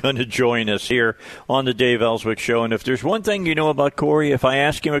Lewandowski is going to join us here on the Dave Elswick Show. And if there's one thing you know about Corey, if I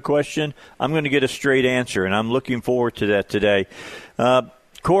ask him a question, I'm going to get a straight answer, and I'm looking forward to that today.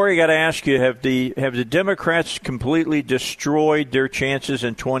 Corey, I got to ask you, have the Democrats completely destroyed their chances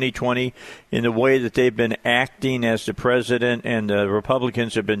in 2020 in the way that they've been acting as the president and the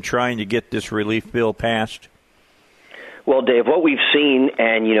Republicans have been trying to get this relief bill passed? Well, Dave, what we've seen,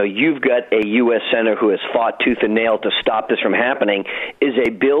 and you've got a U.S. Senator who has fought tooth and nail to stop this from happening, is a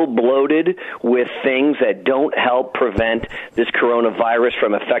bill bloated with things that don't help prevent this coronavirus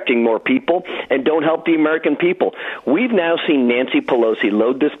from affecting more people and don't help the American people. We've now seen Nancy Pelosi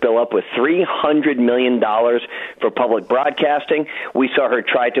load this bill up with $300 million for public broadcasting. We saw her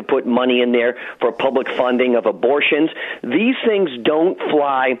try to put money in there for public funding of abortions. These things don't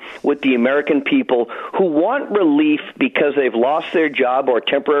fly with the American people who want relief because they've lost their job or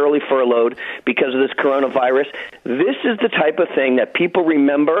temporarily furloughed because of this coronavirus. This is the type of thing that people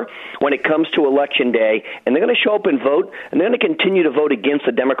remember when it comes to Election Day, and they're going to show up and vote, and they're going to continue to vote against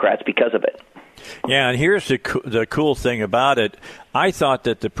the Democrats because of it. Yeah, and here's the cool thing about it. I thought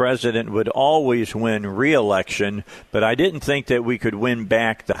that the president would always win re-election, but I didn't think that we could win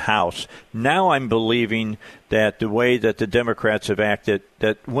back the House. Now I'm believing that the way that the Democrats have acted,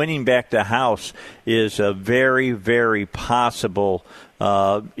 that winning back the House is a very, very possible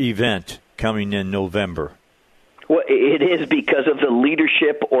event coming in November. Well, it is because of the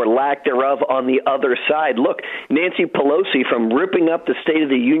leadership or lack thereof on the other side. Look, Nancy Pelosi, from ripping up the State of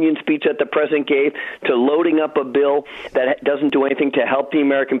the Union speech that the president gave to loading up a bill that doesn't do anything to help the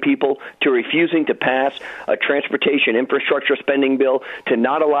American people, to refusing to pass a transportation infrastructure spending bill, to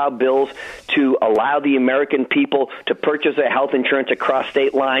not allow bills to allow the American people to purchase their health insurance across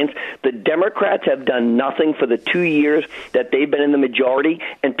state lines. The Democrats have done nothing for the 2 years that they've been in the majority,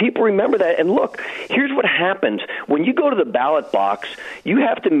 and people remember that. And look, here's what happens. When you go to the ballot box, you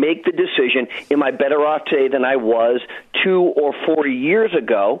have to make the decision, am I better off today than I was 2 or 4 years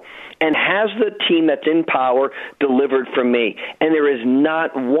ago? And has the team that's in power delivered for me? And there is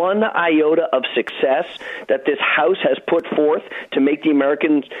not one iota of success that this House has put forth to make the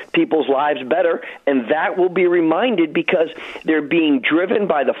American people's lives better. And that will be reminded because they're being driven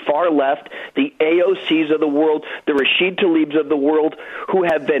by the far left, the AOCs of the world, the Rashid Tlaibs of the world, who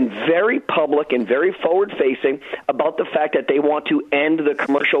have been very public and very forward-facing about the fact that they want to end the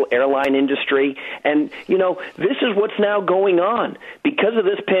commercial airline industry. And, this is what's now going on. Because of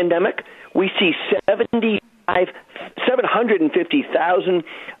this pandemic, we see 750,000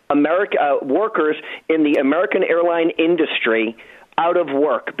 workers in the American airline industry out of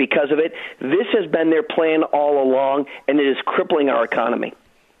work because of it. This has been their plan all along, and it is crippling our economy.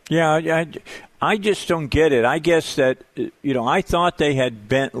 Yeah, I just don't get it. I guess that, I thought they had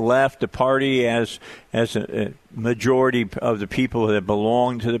left the party as a majority of the people that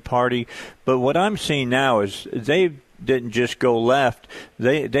belong to the party. But what I'm seeing now is they didn't just go left.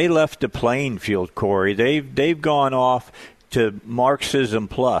 They left the playing field, Corey. They've gone off to Marxism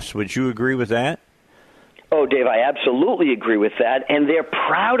plus. Would you agree with that? Oh, Dave, I absolutely agree with that, and they're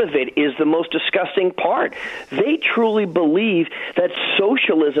proud of it is the most disgusting part. They truly believe that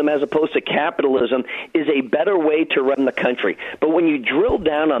socialism as opposed to capitalism is a better way to run the country. But when you drill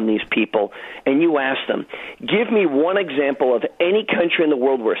down on these people and you ask them, give me one example of any country in the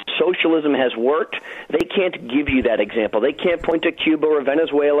world where socialism has worked, they can't give you that example. They can't point to Cuba or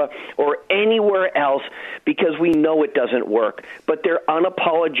Venezuela or anywhere else because we know it doesn't work. But they're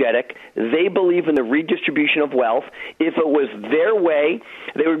unapologetic. They believe in the redistribution of wealth. If it was their way,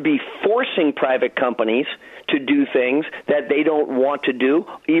 they would be forcing private companies to do things that they don't want to do,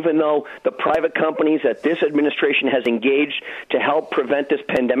 even though the private companies that this administration has engaged to help prevent this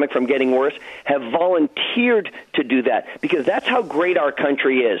pandemic from getting worse have volunteered to do that, because that's how great our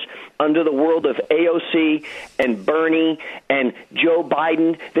country is. Under the world of AOC and Bernie and Joe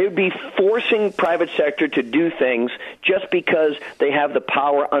Biden, they would be forcing private sector to do things just because they have the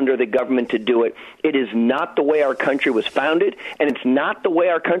power under the government to do it. It is not the way our country was founded, and it's not the way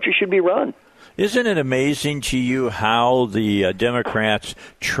our country should be run. Isn't it amazing to you how the Democrats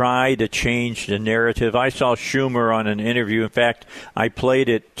try to change the narrative? I saw Schumer on an interview. In fact, I played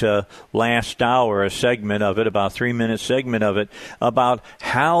it last hour, a segment of it, about a 3-minute segment of it, about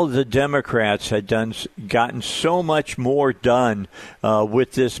how the Democrats had gotten so much more done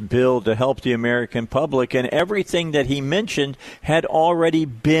with this bill to help the American public, and everything that he mentioned had already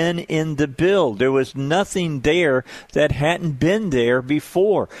been in the bill. There was nothing there that hadn't been there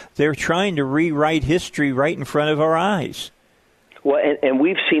before. They're trying to rewrite history right in front of our eyes. Well, and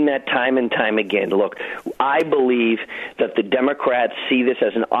we've seen that time and time again. Look, I believe that the Democrats see this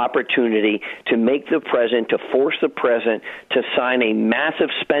as an opportunity to make the president, to force the president to sign a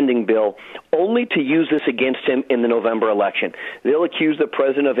massive spending bill only to use this against him in the November election. They'll accuse the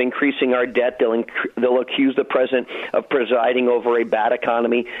president of increasing our debt. They'll accuse the president of presiding over a bad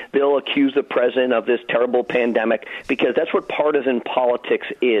economy. They'll accuse the president of this terrible pandemic, because that's what partisan politics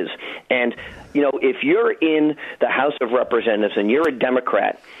is. And if you're in the House of Representatives and you're a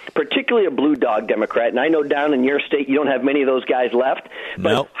Democrat, particularly a blue dog Democrat, and I know down in your state you don't have many of those guys left,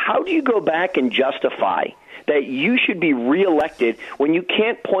 but nope. How do you go back and justify that you should be reelected when you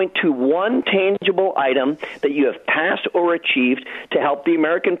can't point to one tangible item that you have passed or achieved to help the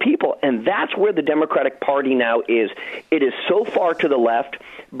American people? And that's where the Democratic Party now is. It is so far to the left.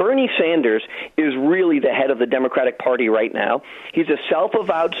 Bernie Sanders is really the head of the Democratic Party right now. He's a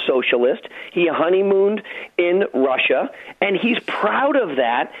self-avowed socialist. He honeymooned in Russia, and he's proud of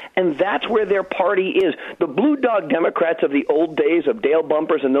that, and that's where their party is. The blue dog Democrats of the old days of Dale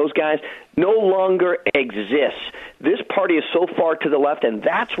Bumpers and those guys no longer exists. This party is so far to the left, and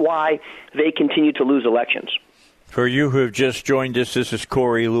that's why they continue to lose elections. For you who have just joined us, this is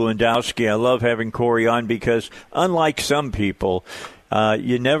Corey Lewandowski. I love having Corey on because, unlike some people,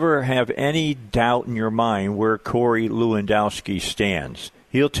 you never have any doubt in your mind where Corey Lewandowski stands.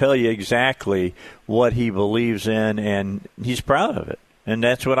 He'll tell you exactly what he believes in, and he's proud of it. And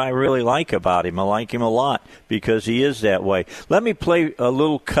that's what I really like about him. I like him a lot because he is that way. Let me play a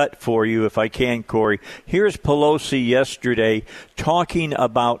little cut for you if I can, Corey. Here's Pelosi yesterday talking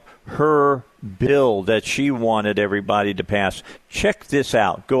about her bill that she wanted everybody to pass. Check this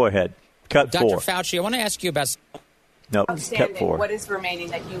out. Go ahead. Cut Dr. 4. Fauci, I want to ask you about... No, cut 4. What is remaining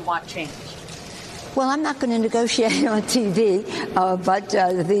that you want changed? Well, I'm not going to negotiate on TV, but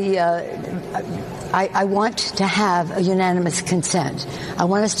I want to have a unanimous consent. I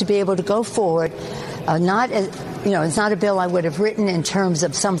want us to be able to go forward, it's not a bill I would have written in terms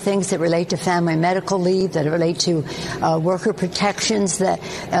of some things that relate to family medical leave, that relate to worker protections, that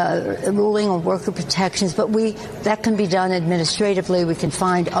ruling on worker protections, but that can be done administratively. We can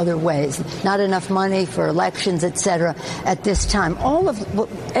find other ways. Not enough money for elections, et cetera, at this time.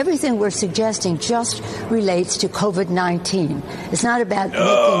 Everything we're suggesting just relates to COVID-19. It's not about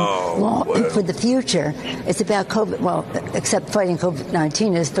making law for the future. It's about COVID. Well, except fighting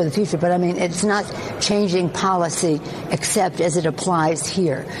COVID-19 is for the future, but I mean, it's not changing policy except as it applies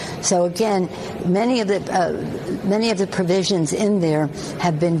here. So again, many of the provisions in there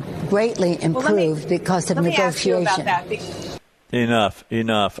have been greatly improved because of negotiation. Let me ask you about that.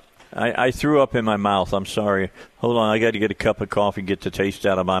 Enough. I threw up in my mouth. I'm sorry. Hold on. I got to get a cup of coffee, get the taste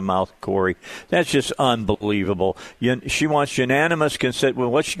out of my mouth, Corey. That's just unbelievable. She wants unanimous consent. Well,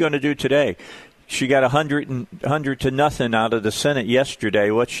 what's she going to do today? She got 100 to nothing out of the Senate yesterday.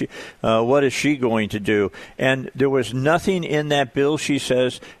 What is she going to do? And there was nothing in that bill, she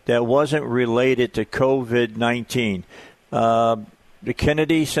says, that wasn't related to COVID-19. The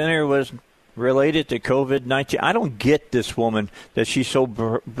Kennedy Center was related to COVID-19. I don't get this woman that she so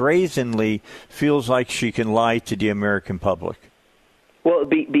brazenly feels like she can lie to the American public. Well,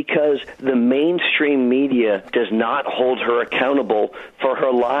 because the mainstream media does not hold her accountable for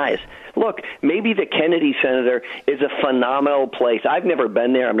her lies. Look, maybe the Kennedy Center is a phenomenal place. I've never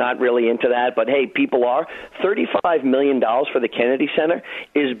been there. I'm not really into that. But, hey, people are. $35 million for the Kennedy Center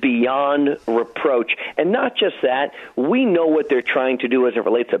is beyond reproach. And not just that. We know what they're trying to do as it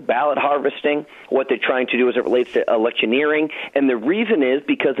relates to ballot harvesting, what they're trying to do as it relates to electioneering. And the reason is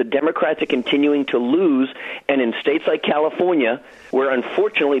because the Democrats are continuing to lose. And in states like California, where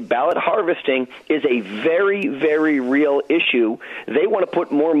unfortunately ballot harvesting is a very, very real issue, they want to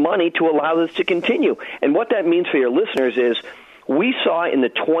put more money to allow this to continue. And what that means for your listeners is we saw in the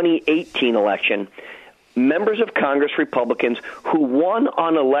 2018 election members of Congress, Republicans, who won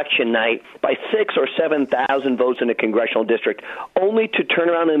on election night by 6,000 or 7,000 votes in a congressional district, only to turn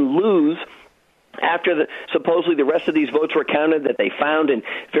around and lose after supposedly the rest of these votes were counted that they found in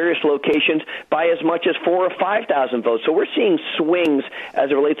various locations by as much as 4,000 or 5,000 votes. So we're seeing swings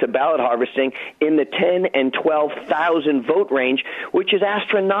as it relates to ballot harvesting in the 10,000 and 12,000 vote range, which is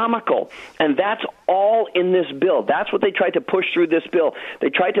astronomical. And that's all in this bill. That's what they tried to push through this bill. They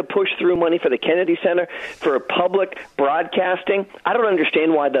tried to push through money for the Kennedy Center, for public broadcasting. I don't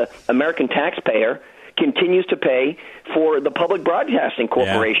understand why the American taxpayer continues to pay for the Public Broadcasting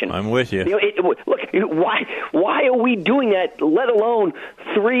Corporation. Yeah, I'm with you. Look, why are we doing that, let alone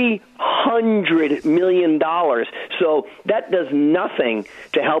 $300 million? So that does nothing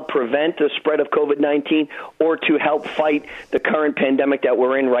to help prevent the spread of COVID-19 or to help fight the current pandemic that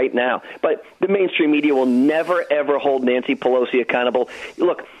we're in right now. But the mainstream media will never, ever hold Nancy Pelosi accountable.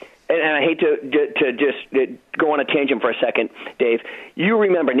 Look, and I hate to just go on a tangent for a second, Dave. You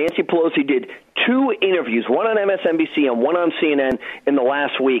remember Nancy Pelosi did 2 interviews, one on MSNBC and one on CNN in the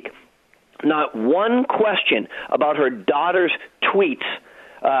last week. Not one question about her daughter's tweets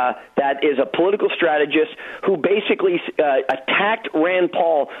that is a political strategist who basically attacked Rand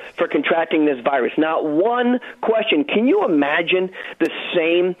Paul for contracting this virus. Not one question. Can you imagine the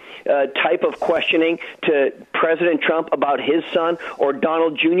same type of questioning to President Trump about his son or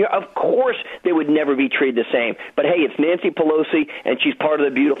Donald Jr.? Of course they would never be treated the same. But, hey, it's Nancy Pelosi, and she's part of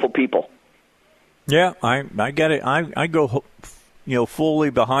the beautiful people. Yeah, I get it. I go fully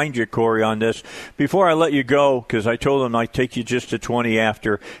behind you, Corey, on this. Before I let you go, because I told them I'd take you just to 20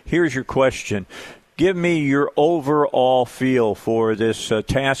 after, here's your question. Give me your overall feel for this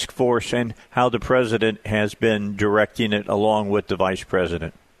task force and how the president has been directing it along with the vice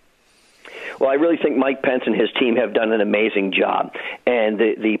president. Well, I really think Mike Pence and his team have done an amazing job. And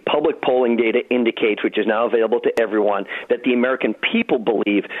the public polling data indicates, which is now available to everyone, that the American people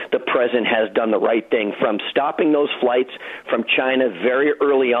believe the president has done the right thing, from stopping those flights from China very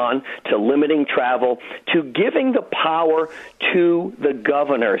early on to limiting travel to giving the power to the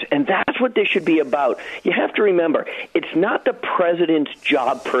governors. And that's what this should be about. You have to remember, it's not the president's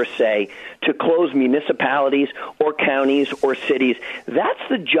job per se to close municipalities or counties or cities. That's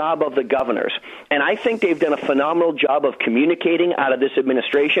the job of the governors. And I think they've done a phenomenal job of communicating out of this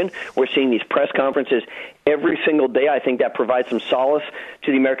administration. We're seeing these press conferences every single day. I think that provides some solace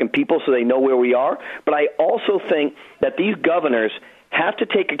to the American people so they know where we are. But I also think that these governors have to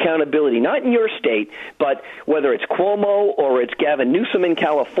take accountability, not in your state, but whether it's Cuomo or it's Gavin Newsom in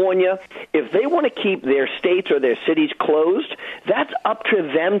California. If they want to keep their states or their cities closed, that's up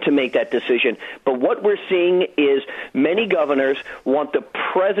to them to make that decision. But what we're seeing is many governors want the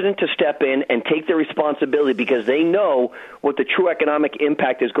president to step in and take the responsibility because they know what the true economic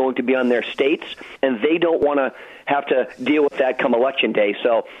impact is going to be on their states, and they don't want to have to deal with that come Election Day.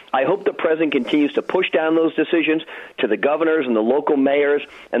 So I hope the president continues to push down those decisions to the governors and the local mayors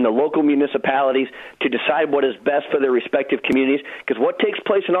and the local municipalities to decide what is best for their respective communities, because what takes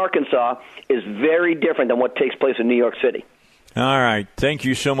place in Arkansas is very different than what takes place in New York City. All right. Thank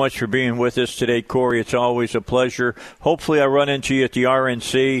you so much for being with us today, Corey. It's always a pleasure. Hopefully I run into you at the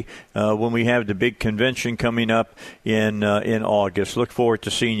RNC when we have the big convention coming up in August. Look forward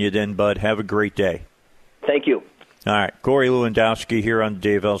to seeing you then, bud. Have a great day. Thank you. All right. Corey Lewandowski here on the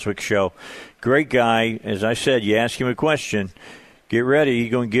Dave Elswick Show. Great guy. As I said, you ask him a question, get ready. He's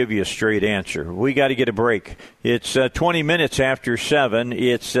going to give you a straight answer. We got to get a break. It's 20 minutes after 7.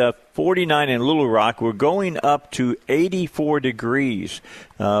 It's 49 in Little Rock. We're going up to 84 degrees.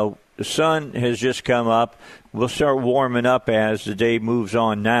 The sun has just come up. We'll start warming up as the day moves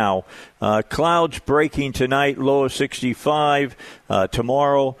on now. Clouds breaking tonight, low of 65.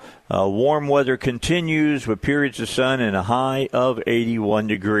 Tomorrow, warm weather continues with periods of sun and a high of 81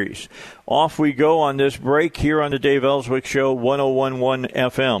 degrees. Off we go on this break here on the Dave Elswick Show, 101.1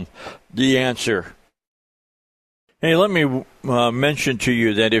 FM. The Answer. Hey, let me mention to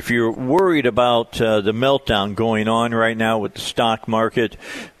you that if you're worried about the meltdown going on right now with the stock market,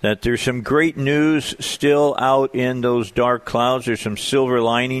 that there's some great news still out in those dark clouds. There's some silver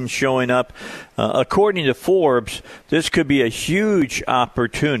linings showing up. According to Forbes, this could be a huge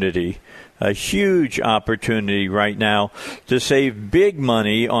opportunity right now to save big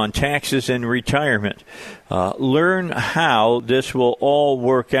money on taxes and retirement. Learn how this will all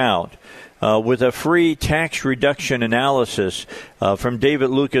work out. With a free tax reduction analysis from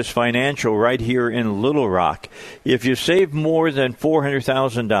David Lucas Financial right here in Little Rock. If you save more than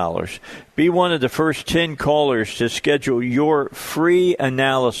 $400,000, be one of the first 10 callers to schedule your free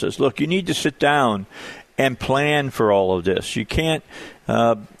analysis. Look, you need to sit down and plan for all of this. You can't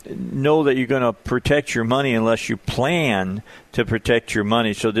know that you're going to protect your money unless you plan to protect your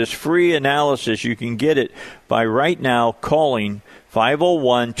money. So this free analysis, you can get it by right now calling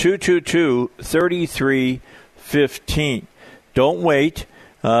 501-222-3315. Don't wait.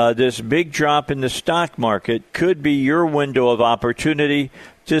 This big drop in the stock market could be your window of opportunity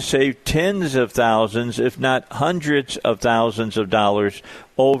to save tens of thousands, if not hundreds of thousands of dollars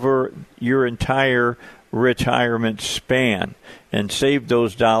over your entire retirement span and save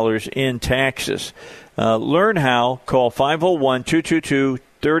those dollars in taxes. Learn how. Call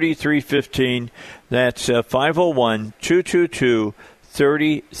 501-222-3315. That's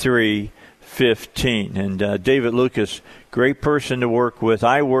 501-222-3315. And David Lucas, great person to work with.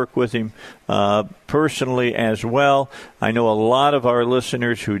 I work with him personally as well. I know a lot of our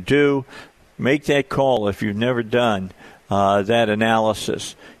listeners who do. Make that call if you've never done that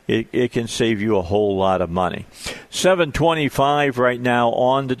analysis. It can save you a whole lot of money. 7:25 right now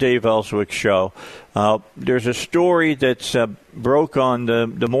on the Dave Elswick Show. There's a story that's broke on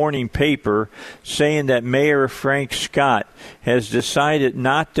the morning paper saying that Mayor Frank Scott has decided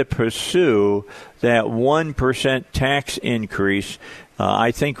not to pursue that 1% tax increase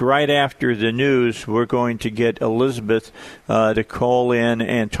I think right after the news, we're going to get Elizabeth to call in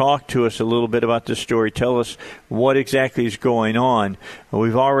and talk to us a little bit about this story. Tell us what exactly is going on.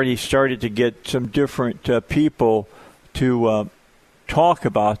 We've already started to get some different people to talk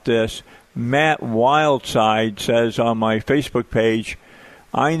about this. Matt Wildside says on my Facebook page,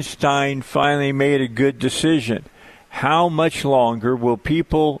 Einstein finally made a good decision. How much longer will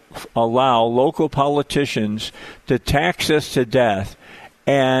people allow local politicians to tax us to death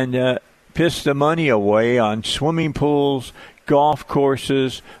and piss the money away on swimming pools, golf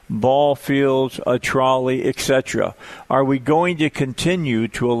courses, ball fields, a trolley, etc.? Are we going to continue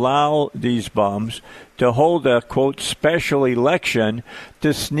to allow these bums to hold a, quote, special election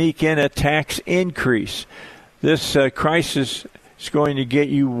to sneak in a tax increase? This crisis is going to get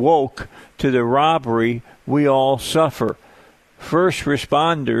you woke to the robbery we all suffer. First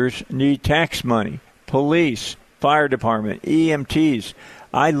responders need tax money. Police, fire department, EMTs.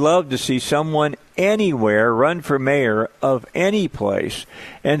 I'd love to see someone anywhere run for mayor of any place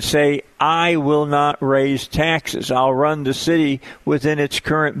and say, I will not raise taxes. I'll run the city within its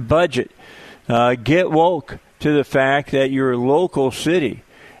current budget. Get woke to the fact that your local city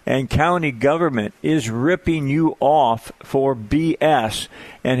and county government is ripping you off for BS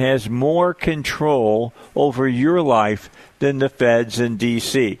and has more control over your life than the feds in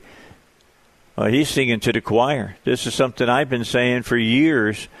D.C. He's singing to the choir. This is something I've been saying for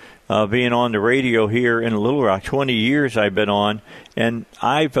years, being on the radio here in Little Rock. 20 years I've been on, and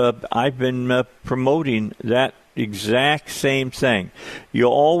I've been promoting that exact same thing.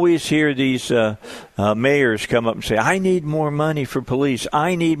 You'll always hear these mayors come up and say, I need more money for police.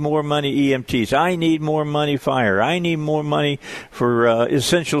 I need more money EMTs. I need more money fire. I need more money for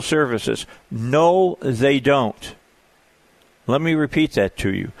essential services. No, they don't. Let me repeat that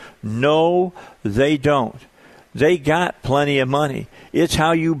to you. No, they don't. They got plenty of money. It's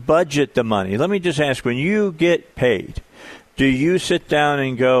how you budget the money. Let me just ask, when you get paid, do you sit down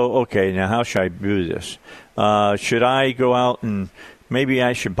and go, okay, now how should I do this? Should I go out and maybe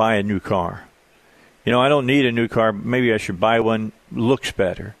I should buy a new car? You know, I don't need a new car. Maybe I should buy one. Looks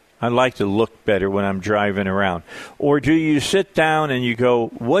better. I like to look better when I'm driving around. Or do you sit down and you go,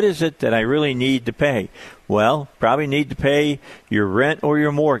 what is it that I really need to pay? Well, probably need to pay your rent or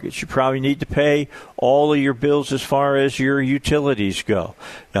your mortgage. You probably need to pay all of your bills as far as your utilities go.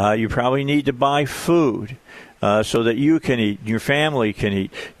 You probably need to buy food. So that you can eat, your family can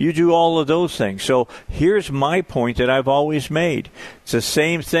eat. You do all of those things. So here's my point that I've always made. It's the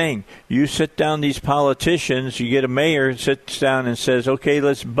same thing. You sit down, these politicians, you get a mayor sits down and says, okay,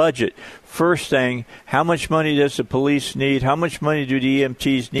 let's budget. First thing, how much money does the police need? How much money do the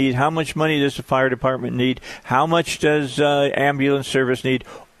EMTs need? How much money does the fire department need? How much does ambulance service need?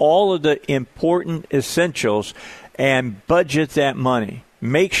 All of the important essentials, and budget that money.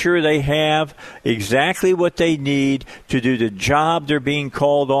 Make sure they have exactly what they need to do the job they're being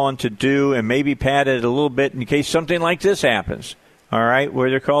called on to do, and maybe pad it a little bit in case something like this happens, all right, where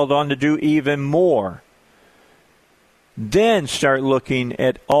they're called on to do even more. Then start looking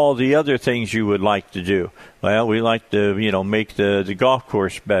at all the other things you would like to do. Well, we like to, make the golf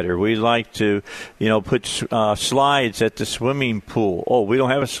course better. We like to, put slides at the swimming pool. Oh, we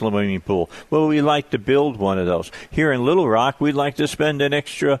don't have a swimming pool. Well, we like to build one of those. Here in Little Rock, we'd like to spend an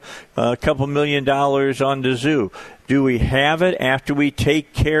extra couple $1 million on the zoo. Do we have it after we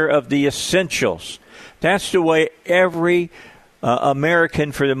take care of the essentials? That's the way every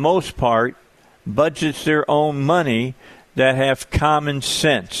American, for the most part, budgets their own money that have common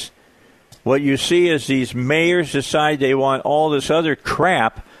sense. What you see is these mayors decide they want all this other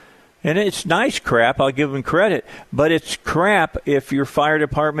crap, and it's nice crap, I'll give them credit, but it's crap if your fire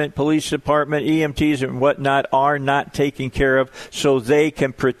department, police department, EMTs and whatnot are not taken care of so they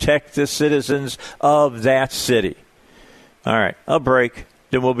can protect the citizens of that city. All right, a break,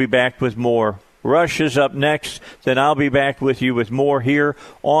 then we'll be back with more. Rush is up next. Then I'll be back with you with more here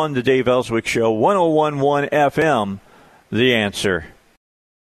on the Dave Elswick Show, 101.1 FM, The Answer.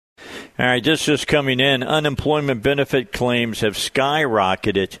 All right, this is coming in. Unemployment benefit claims have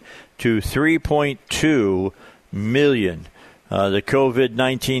skyrocketed to 3.2 million. The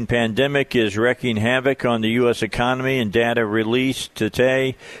COVID-19 pandemic is wreaking havoc on the U.S. economy, and data released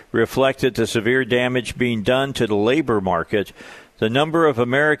today reflected the severe damage being done to the labor market. The number of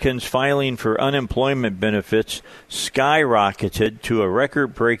Americans filing for unemployment benefits skyrocketed to a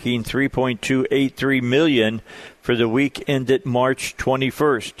record-breaking 3.283 million for the week ended March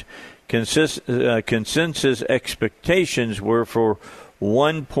 21st. Consensus expectations were for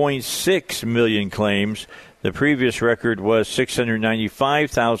 1.6 million claims. The previous record was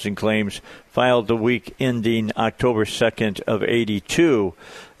 695,000 claims filed the week ending October 2nd of 82.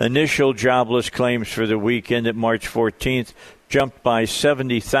 Initial jobless claims for the week ended March 14th jumped by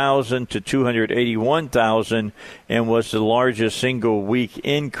 70,000 to 281,000 and was the largest single week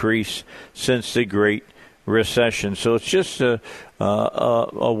increase since the Great Recession. So it's just a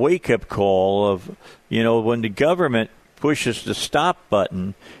wake-up call of, when the government pushes the stop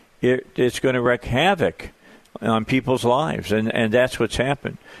button, it's going to wreak havoc on people's lives, and that's what's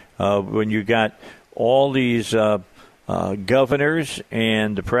happened. When you got all these governors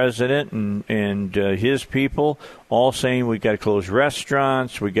and the president and his people all saying we got to close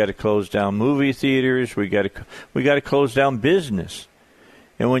restaurants, we got to close down movie theaters, we got to close down business.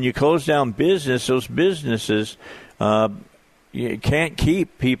 And when you close down business, those businesses you can't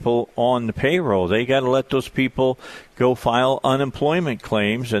keep people on the payroll. They got to let those people go file unemployment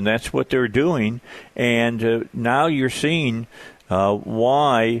claims, and that's what they're doing. And now you're seeing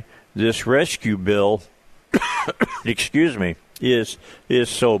why this rescue bill, excuse me, is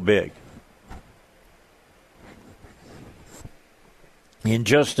so big. In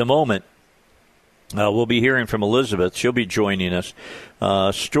just a moment, we'll be hearing from Elizabeth. She'll be joining us.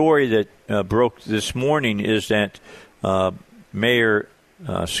 A story that broke this morning is that Mayor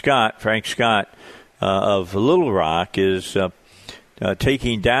Frank Scott of Little Rock is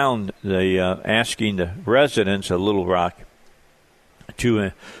taking down asking the residents of Little Rock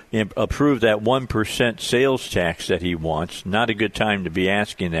to approve that 1% sales tax that he wants. Not a good time to be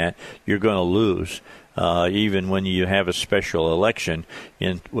asking that. You're going to lose, even when you have a special election.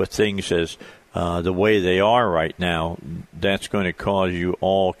 With things as the way they are right now, that's going to cause you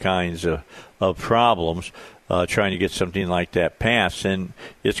all kinds of problems. Trying to get something like that passed. And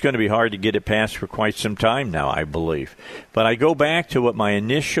it's going to be hard to get it passed for quite some time now, I believe. But I go back to what my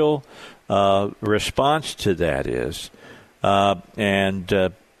initial response to that is. And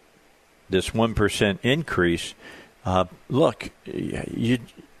this 1% increase, look, you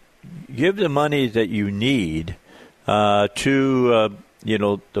give the money that you need to,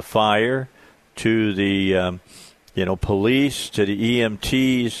 the fire, to the police, to the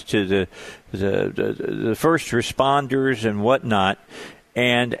EMTs, to the first responders and whatnot.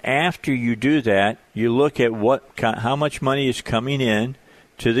 And after you do that, you look at how much money is coming in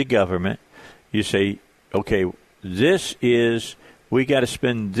to the government. You say, okay, we got to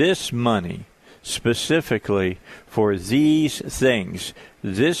spend this money specifically for these things.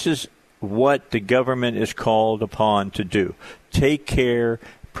 This is what the government is called upon to do. Take care,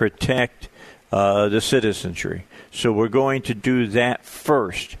 protect the citizenry. So we're going to do that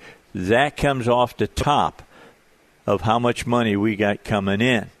first. That comes off the top of how much money we got coming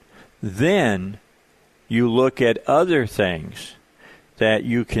in. Then you look at other things that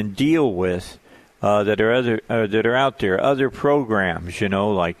you can deal with that are out there, other programs,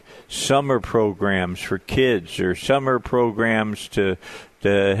 like summer programs for kids or summer programs to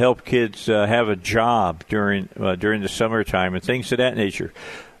help kids have a job during the summertime and things of that nature.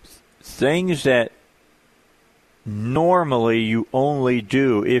 Things that normally you only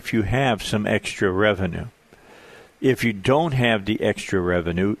do if you have some extra revenue. If you don't have the extra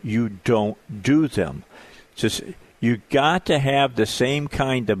revenue, you don't do them. You got to have the same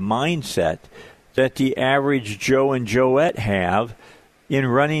kind of mindset that the average Joe and Joette have in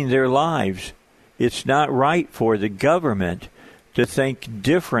running their lives. It's not right for the government to think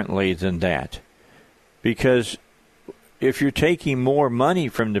differently than that. Because if you're taking more money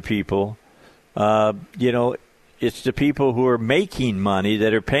from the people, it's the people who are making money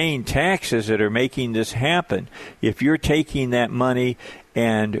that are paying taxes that are making this happen. If you're taking that money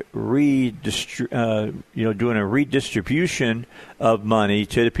and doing a redistribution of money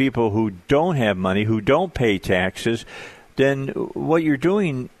to the people who don't have money, who don't pay taxes, then what you're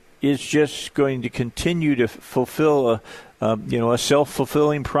doing is just going to continue to fulfill a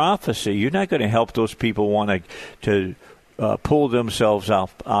self-fulfilling prophecy. You're not going to help those people want to pull themselves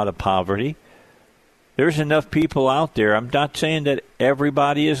out of poverty. There's enough people out there. I'm not saying that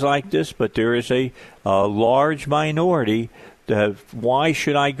everybody is like this, but there is a large minority that, why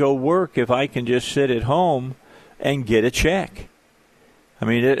should I go work if I can just sit at home and get a check? I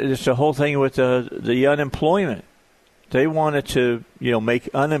mean, it's the whole thing with the unemployment. They wanted to, make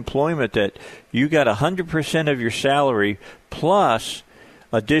unemployment that you got 100% of your salary plus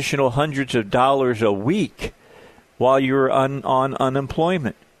additional hundreds of dollars a week while you're on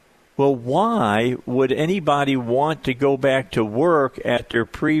unemployment. Well, why would anybody want to go back to work at their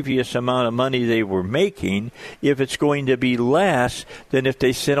previous amount of money they were making if it's going to be less than if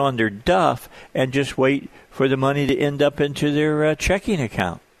they sit on their duff and just wait for the money to end up into their checking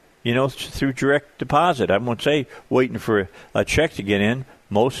account? through direct deposit. I won't say waiting for a check to get in.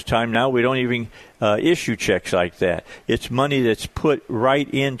 Most of the time now we don't even issue checks like that. It's money that's put right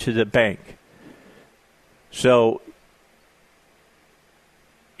into the bank. So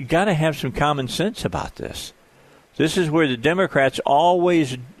you got to have some common sense about this. This is where the Democrats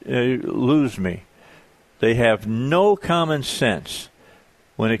always lose me. They have no common sense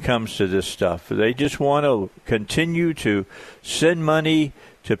when it comes to this stuff. They just want to continue to send money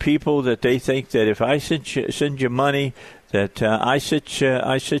to people that they think that if I send you money, that I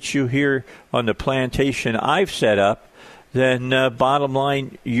sit you here on the plantation I've set up, then bottom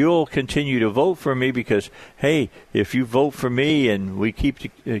line, you'll continue to vote for me because, hey, if you vote for me and we keep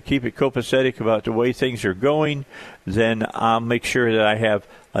it copacetic about the way things are going, then I'll make sure that I have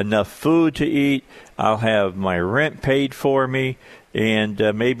enough food to eat. I'll have my rent paid for me, and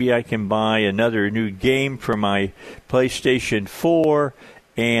maybe I can buy another new game for my PlayStation 4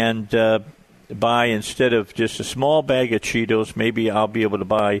 and buy, instead of just a small bag of Cheetos, maybe I'll be able to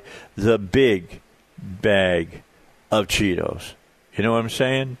buy the big bag of Cheetos. You know what I'm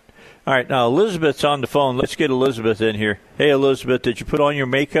saying? All right, now Elizabeth's on the phone. Let's get Elizabeth in here. Hey, Elizabeth, did you put on your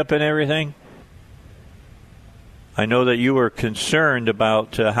makeup and everything? I know that you were concerned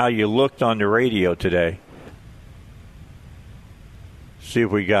about how you looked on the radio today. See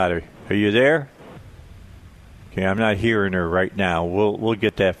if we got her. Are you there? Okay, I'm not hearing her right now. We'll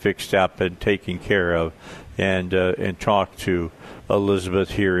get that fixed up and taken care of, and talk to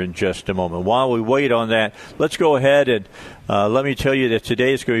Elizabeth here in just a moment. While we wait on that, let's go ahead and let me tell you that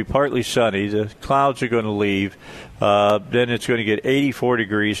today is going to be partly sunny. The clouds are going to leave. Then it's going to get 84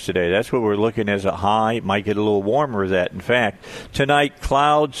 degrees today. That's what we're looking as a high. It might get a little warmer than that. In fact, tonight,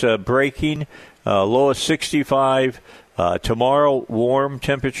 clouds breaking, low of 65. Tomorrow, warm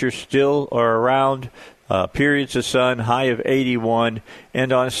temperatures still are around. Periods of sun, high of 81.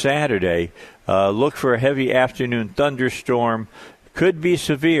 And on Saturday, look for a heavy afternoon thunderstorm. Could be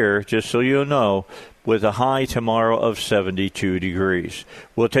severe, just so you know, with a high tomorrow of 72 degrees.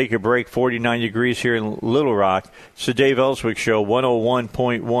 We'll take a break. 49 degrees here in Little Rock. It's the Dave Elswick Show,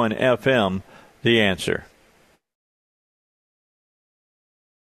 101.1 FM, The Answer.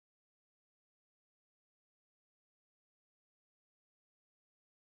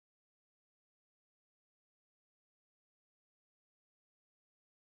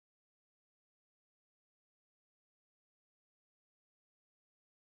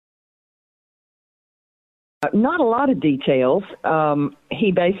 Not a lot of details.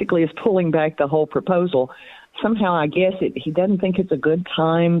 He basically is pulling back the whole proposal. Somehow, I guess he doesn't think it's a good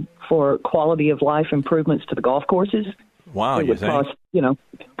time for quality of life improvements to the golf courses. Wow, it would cost,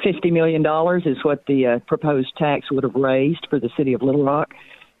 $50 million is what the proposed tax would have raised for the city of Little Rock.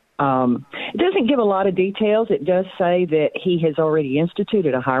 It doesn't give a lot of details. It does say that he has already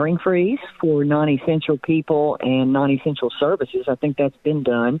instituted a hiring freeze for non-essential people and non-essential services. I think that's been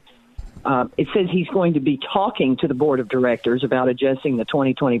done. It says he's going to be talking to the board of directors about adjusting the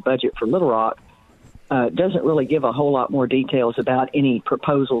 2020 budget for Little Rock. Doesn't really give a whole lot more details about any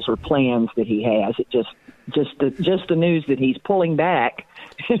proposals or plans that he has. It just the news that he's pulling back.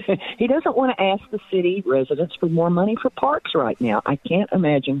 He doesn't want to ask the city residents for more money for parks right now. I can't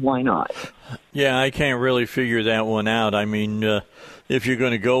imagine why not. Yeah, I can't really figure that one out. I mean, if you're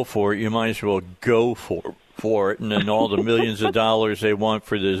going to go for it, you might as well go for it, and then all the millions of dollars they want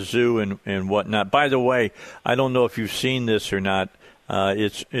for the zoo and whatnot. By the way, I don't know if you've seen this or not.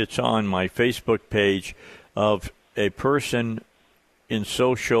 It's on my Facebook page of a person in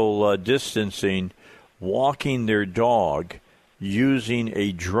social distancing walking their dog using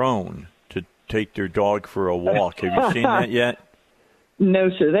a drone to take their dog for a walk. Have you seen that yet?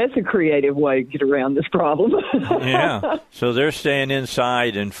 No, sir. That's a creative way to get around this problem. Yeah. So they're staying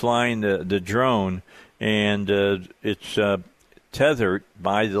inside and flying the drone, and it's tethered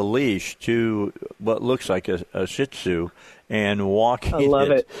by the leash to what looks like a Shih Tzu and walking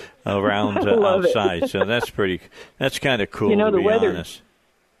it around outside. So that's kind of cool, to be honest.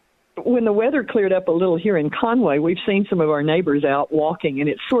 When the weather cleared up a little here in Conway, we've seen some of our neighbors out walking, and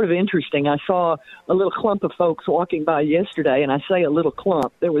it's sort of interesting. I saw a little clump of folks walking by yesterday, and I say a little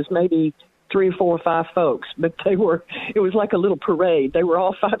clump. There was maybe 3, 4, 5 folks, but it was like a little parade. They were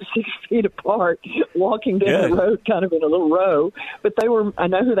all 5, 6 feet apart, walking down the road kind of in a little row. But I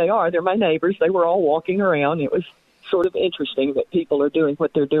know who they are. They're my neighbors. They were all walking around. It was sort of interesting that people are doing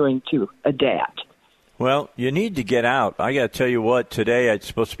what they're doing to adapt. Well, you need to get out. I got to tell you what, today it's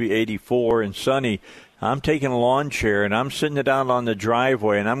supposed to be 84 and sunny. I'm taking a lawn chair and I'm sitting it out on the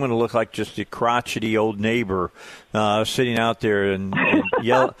driveway, and I'm going to look like just a crotchety old neighbor sitting out there and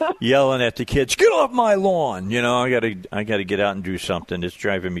yelling at the kids, "Get off my lawn!" You know, I got to get out and do something. It's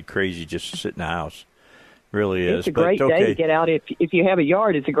driving me crazy just to sit in the house. Really is. It's a great day to get out. If you have a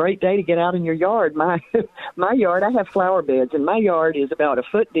yard, it's a great day to get out in your yard. My yard, I have flower beds, and my yard is about a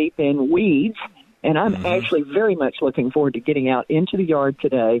foot deep in weeds, and I'm actually very much looking forward to getting out into the yard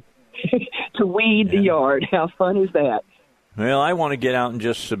today to weed the yard. How fun is that? Well, I want to get out and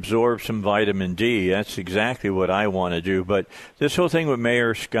just absorb some vitamin D. That's exactly what I want to do. But this whole thing with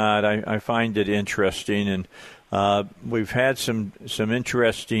Mayor Scott, I find it interesting, and we've had some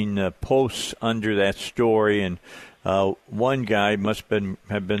interesting posts under that story, and one guy must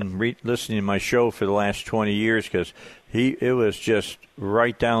have been listening to my show for the last 20 years, because it was just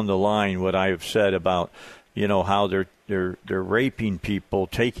right down the line what I have said about, you know, how they're raping people,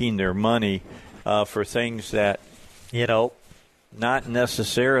 taking their money for things that, you know, not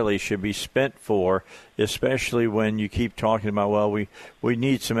necessarily should be spent for, especially when you keep talking about, well, we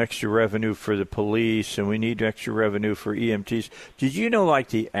need some extra revenue for the police and we need extra revenue for EMTs. Did you know, like,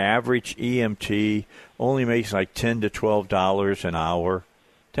 the average EMT only makes like $10 to $12 an hour?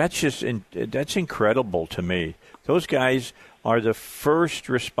 That's incredible to me. Those guys are the first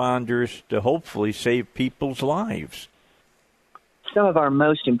responders to hopefully save people's lives. Some of our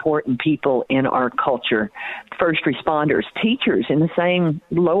most important people in our culture, first responders, teachers in the same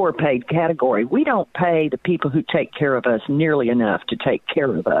lower paid category. We don't pay the people who take care of us nearly enough to take care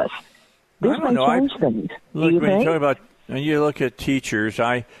of us. This may change things. Look, when you look at teachers,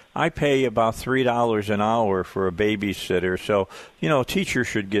 I pay about $3 an hour for a babysitter. So, you know, teachers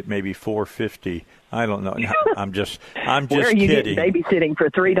should get maybe $4.50. I don't know. I'm just Where are you kidding. Getting babysitting for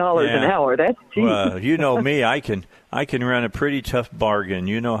 $3 an hour? That's cheap. Well, you know me. I can run a pretty tough bargain.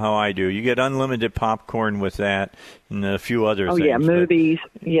 You know how I do. You get unlimited popcorn with that, and a few other things. Oh yeah, movies.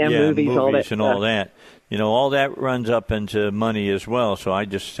 Movies, all that and all that. You know, all that runs up into money as well. So I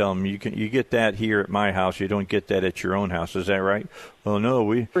just tell them, you get that here at my house. You don't get that at your own house. Is that right? Well, no,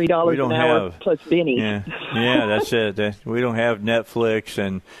 we $3 an hour plus Benny. Yeah, that's it. We don't have Netflix,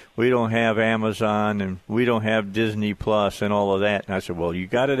 and we don't have Amazon, and we don't have Disney Plus and all of that. And I said, well, you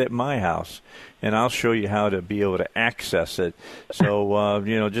got it at my house, and I'll show you how to be able to access it. So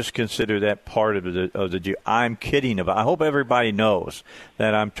you know, just consider that part of the deal. I'm kidding about. I hope everybody knows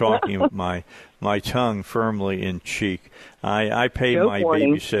that I'm talking with my tongue firmly in cheek. I pay my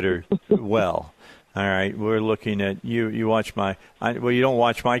babysitter well. All right, we're looking at you watch you don't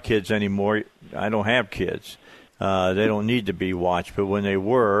watch my kids anymore. I don't have kids. They don't need to be watched. But when they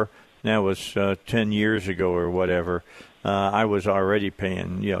were, that was 10 years ago or whatever, I was already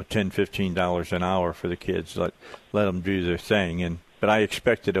paying, $10, $15 an hour for the kids. Let them do their thing. But I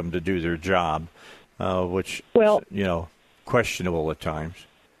expected them to do their job, which, questionable at times.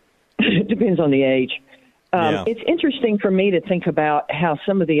 It depends on the age. It's interesting for me to think about how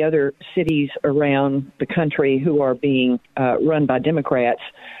some of the other cities around the country who are being run by Democrats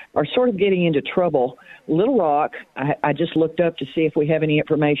are sort of getting into trouble. Little Rock, I just looked up to see if we have any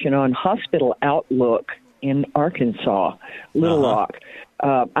information on hospital outlook in Arkansas. Little Rock.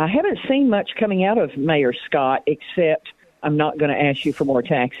 I haven't seen much coming out of Mayor Scott, except I'm not going to ask you for more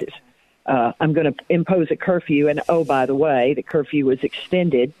taxes. I'm going to impose a curfew. And, oh, by the way, the curfew was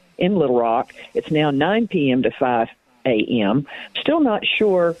extended in Little Rock. It's now 9 p.m. to 5 a.m. Still not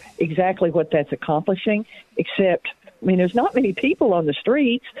sure exactly what that's accomplishing, except, there's not many people on the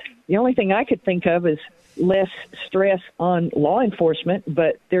streets. The only thing I could think of is less stress on law enforcement,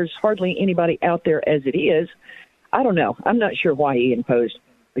 but there's hardly anybody out there as it is. I don't know. I'm not sure why he imposed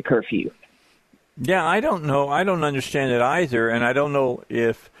the curfew. Yeah, I don't know. I don't understand it either, and I don't know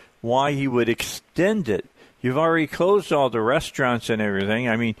why he would extend it. You've already closed all the restaurants and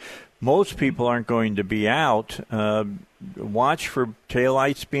everything. Most people aren't going to be out. Watch for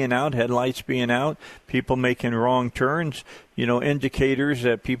taillights being out, headlights being out, people making wrong turns, indicators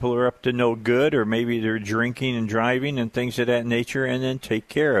that people are up to no good, or maybe they're drinking and driving and things of that nature, and then take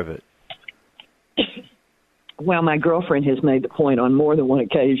care of it. Well, my girlfriend has made the point on more than one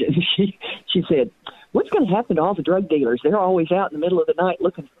occasion. She said, what's going to happen to all the drug dealers? They're always out in the middle of the night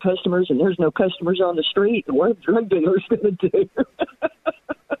looking for customers, and there's no customers on the street. What are the drug dealers going to do?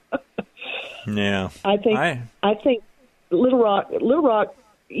 Yeah. I think Little Rock,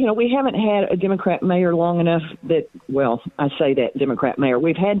 we haven't had a Democrat mayor long enough that, well, I say that, Democrat mayor.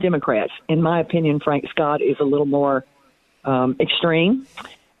 We've had Democrats. In my opinion, Frank Scott is a little more extreme,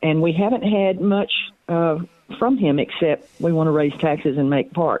 and we haven't had much from him except we want to raise taxes and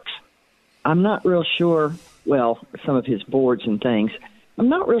make parks. I'm not real sure, some of his boards and things, I'm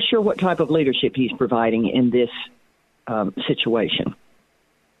not real sure what type of leadership he's providing in this situation.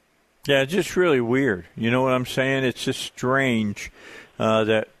 Yeah, it's just really weird. You know what I'm saying? It's just strange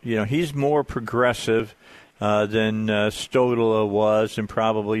that, he's more progressive than Stodela was, and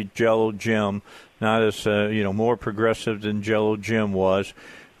probably Jello Jim, not as, more progressive than Jello Jim was.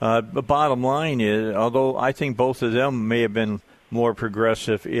 The bottom line is, although I think both of them may have been more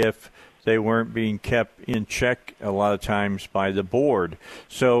progressive if they weren't being kept in check a lot of times by the board.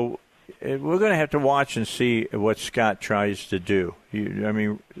 So we're going to have to watch and see what Scott tries to do.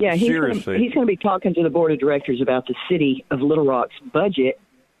 Seriously. He's going to be talking to the board of directors about the city of Little Rock's budget.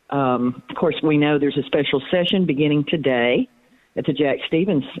 Of course, we know there's a special session beginning today at the Jack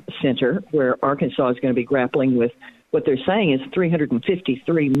Stevens Center where Arkansas is going to be grappling with what they're saying is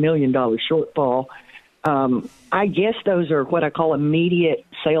 $353 million shortfall. I guess those are what I call immediate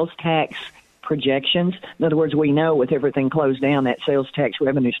sales tax projections. In other words, we know with everything closed down, that sales tax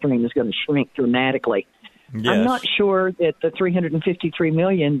revenue stream is going to shrink dramatically. Yes. I'm not sure that the $353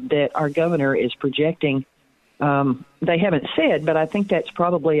 million that our governor is projecting, they haven't said, but I think that's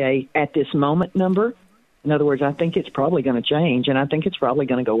probably a at this moment number. In other words, I think it's probably going to change, and I think it's probably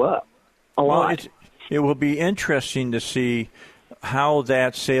going to go up a lot. It will be interesting to see how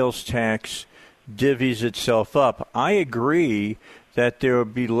that sales tax divvies itself up. I agree that there will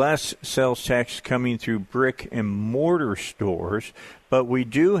be less sales tax coming through brick and mortar stores, but we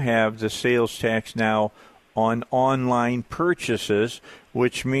do have the sales tax now on online purchases,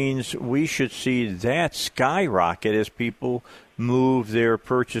 which means we should see that skyrocket as people move their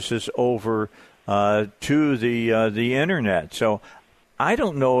purchases over to the internet. So I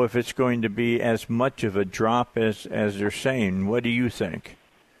don't know if it's going to be as much of a drop as they're saying. What do you think?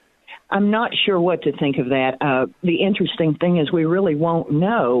 I'm not sure what to think of that. The interesting thing is we really won't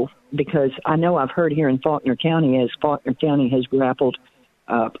know, because I know I've heard here in Faulkner County, as Faulkner County has grappled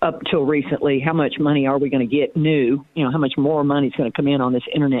up till recently, how much money are we going to get new? How much more money is going to come in on this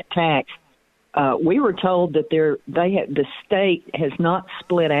internet tax? We were told that the state has not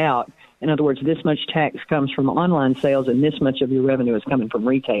split out. In other words, this much tax comes from online sales and this much of your revenue is coming from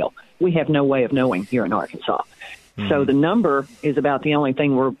retail. We have no way of knowing here in Arkansas. Mm-hmm. So the number is about the only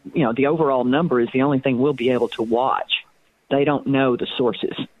thing the overall number is the only thing we'll be able to watch. They don't know the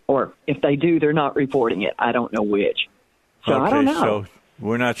sources, or if they do, they're not reporting it. I don't know which. So okay, I don't know. So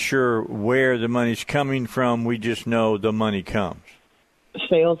we're not sure where the money's coming from. We just know the money comes.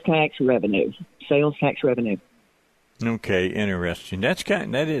 Sales tax revenue. Okay, interesting. That's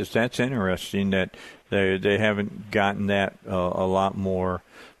interesting that they haven't gotten that a lot more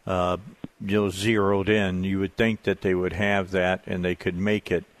zeroed in. You would think that they would have that and they could make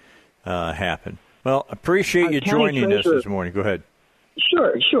it happen. Well, appreciate you joining us this morning. Go ahead.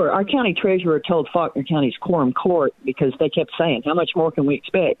 Sure. Our county treasurer told Faulkner County's quorum court, because they kept saying, how much more can we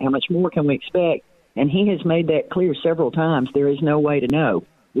expect? How much more can we expect? And he has made that clear several times. There is no way to know.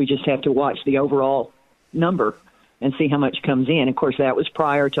 We just have to watch the overall number and see how much comes in. Of course, that was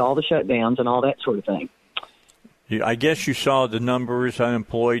prior to all the shutdowns and all that sort of thing. I guess you saw the numbers,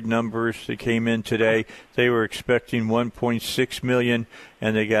 unemployed numbers that came in today. They were expecting 1.6 million,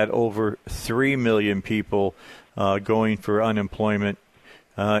 and they got over 3 million people going for unemployment.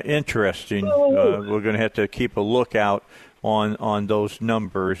 Interesting. We're going to have to keep a lookout on those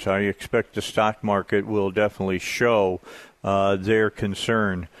numbers. I expect the stock market will definitely show their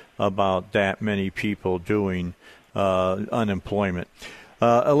concern about that many people doing unemployment.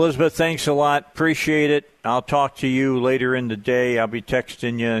 Elizabeth, thanks a lot. Appreciate it. I'll talk to you later in the day. I'll be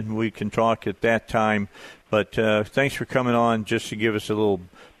texting you, and we can talk at that time. But thanks for coming on just to give us a little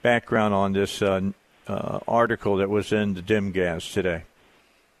background on this article that was in the DimGaz today.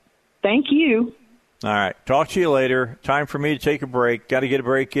 Thank you. All right. Talk to you later. Time for me to take a break. Got to get a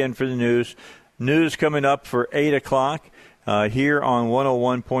break in for the news. News coming up for 8 o'clock. Here on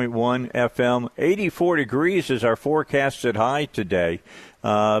 101.1 FM. 84 degrees is our forecasted high today.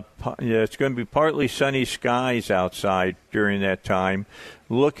 It's going to be partly sunny skies outside during that time.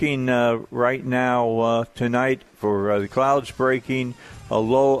 Looking right now tonight for the clouds breaking, a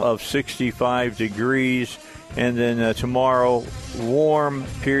low of 65 degrees. And then tomorrow, warm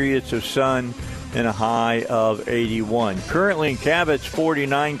periods of sun and a high of 81. Currently in Cabot's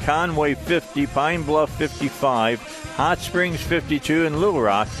 49, Conway 50, Pine Bluff 55, Hot Springs 52, and Little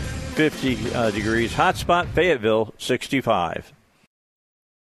Rock 50 degrees. Hot spot Fayetteville 65.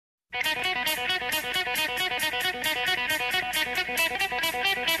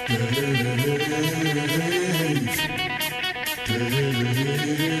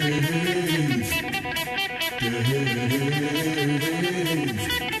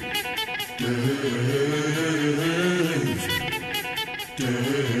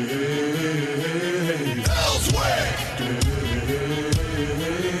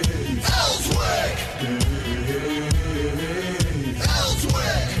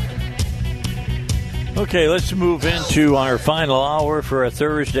 Okay, let's move into our final hour for a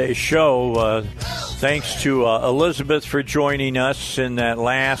Thursday show. Thanks to Elizabeth for joining us in that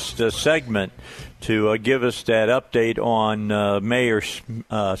last segment to give us that update on Mayor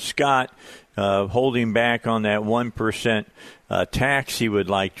Scott holding back on that 1% tax he would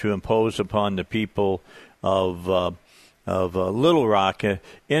like to impose upon the people of Little Rock.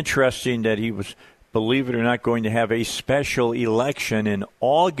 Interesting that he was, believe it or not, going to have a special election in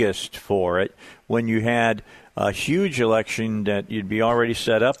August for it, when you had a huge election that you'd be already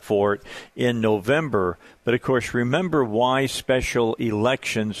set up for it in November. But, of course, remember why special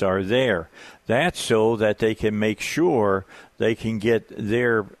elections are there. That's so that they can make sure they can get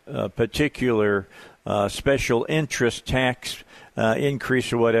their particular special interest tax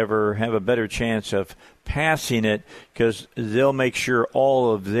increase or whatever, have a better chance of passing it, because they'll make sure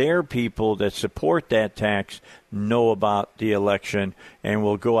all of their people that support that tax know about the election and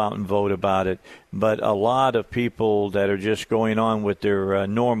will go out and vote about it. But a lot of people that are just going on with their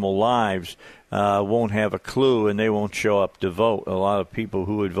normal lives won't have a clue, and they won't show up to vote. A lot of people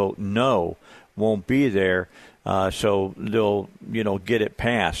who would vote no won't be there. So they'll, get it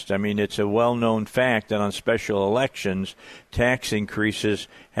passed. I mean, it's a well-known fact that on special elections, tax increases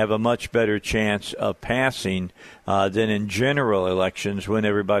have a much better chance of passing than in general elections, when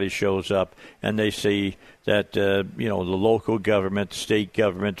everybody shows up and they see that, the local government, state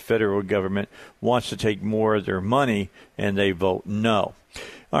government, federal government wants to take more of their money, and they vote no.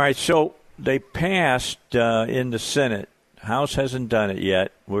 All right, so they passed in the Senate. House hasn't done it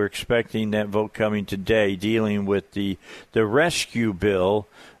yet. We're expecting that vote coming today, dealing with the rescue bill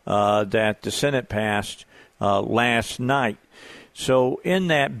that the Senate passed last night. So in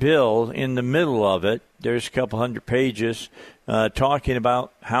that bill, in the middle of it, there's a couple hundred pages talking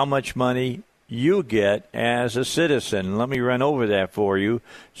about how much money you get as a citizen. Let me run over that for you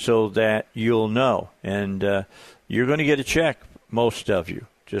so that you'll know. And you're going to get a check, most of you,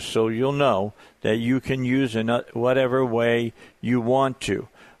 just so you'll know that you can use in whatever way you want to.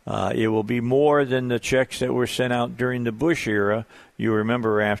 It will be more than the checks that were sent out during the Bush era. You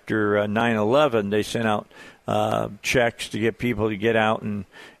remember after 9/11, they sent out checks to get people to get out and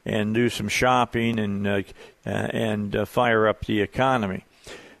do some shopping and fire up the economy.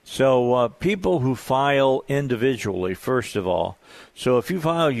 So people who file individually, first of all, so if you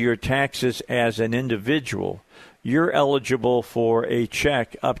file your taxes as an individual, you're eligible for a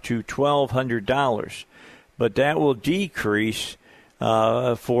check up to $1,200, but that will decrease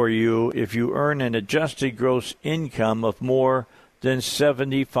for you if you earn an adjusted gross income of more than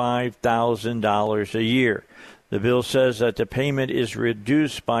 $75,000 a year. The bill says that the payment is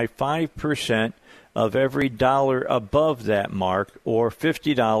reduced by 5% of every dollar above that mark, or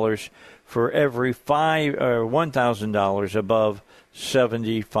 $50 for every $1,000 above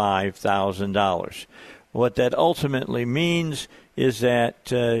 $75,000. What that ultimately means is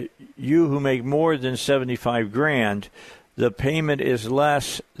that you who make more than $75,000, the payment is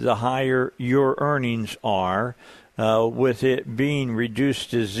less the higher your earnings are, with it being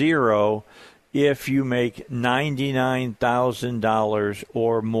reduced to zero if you make $99,000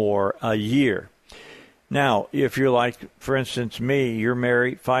 or more a year. Now, if you're like, for instance, me, you're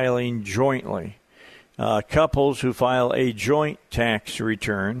married, filing jointly. Couples who file a joint tax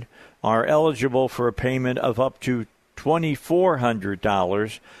return are eligible for a payment of up to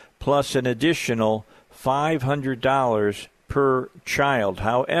 $2,400 plus an additional $500 per child.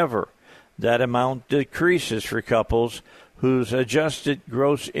 However, that amount decreases for couples whose adjusted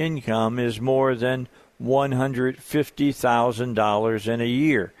gross income is more than $150,000 in a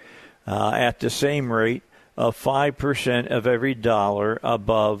year, at the same rate of 5% of every dollar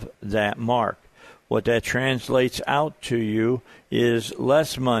above that mark. What that translates out to you is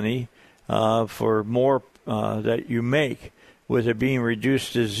less money for more that you make, with it being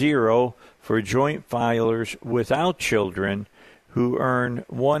reduced to zero for joint filers without children who earn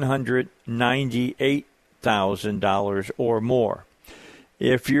 $198,000 or more.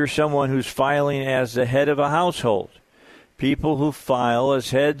 If you're someone who's filing as the head of a household, people who file as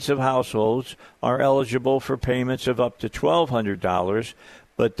heads of households are eligible for payments of up to $1,200,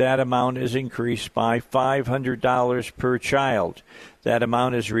 but that amount is increased by $500 per child. That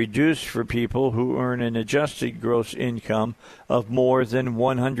amount is reduced for people who earn an adjusted gross income of more than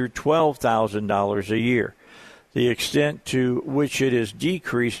 $112,000 a year. The extent to which it is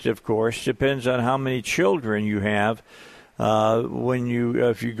decreased, of course, depends on how many children you have.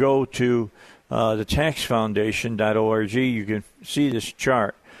 If you go to the taxfoundation.org, you can see this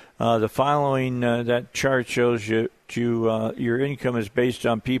chart. The following that chart shows you your income is based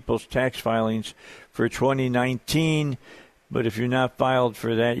on people's tax filings for 2019, but if you're not filed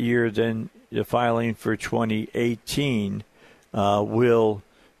for that year, then the filing for 2018 will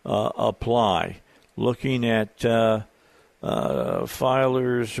apply. Looking at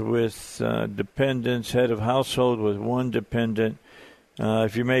filers with dependents, head of household with one dependent,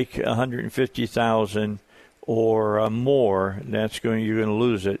 if you make $150,000 or more, you're going to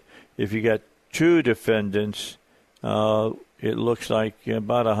lose it. If you got two dependents, it looks like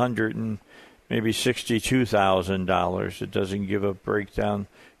about maybe $62,000. It doesn't give a breakdown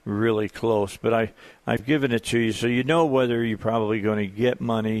really close, but I've given it to you so you know whether you're probably going to get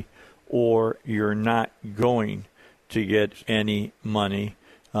money or you're not going to get any money.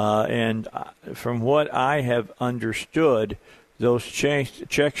 And from what I have understood, those checks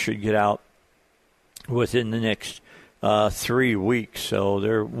should get out within the next 3 weeks. So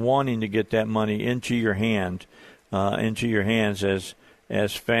they're wanting to get that money into your hands as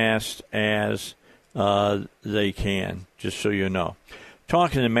fast as they can, just so you know.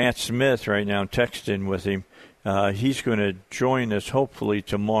 Talking to Matt Smith right now, texting with him. He's going to join us hopefully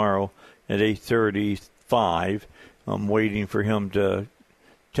tomorrow at 8:35. I'm waiting for him to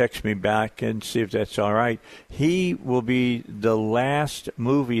text me back and see if that's all right. He will be the last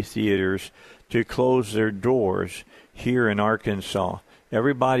movie theaters to close their doors here in Arkansas.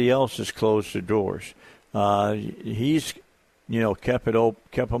 Everybody else has closed their doors. He's kept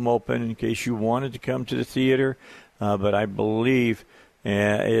them open in case you wanted to come to the theater, but I believe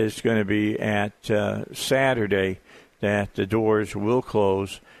it's going to be at Saturday that the doors will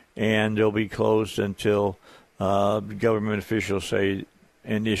close, and they'll be closed until government officials say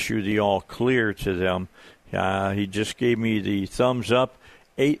and issue the all clear to them. He just gave me the thumbs up.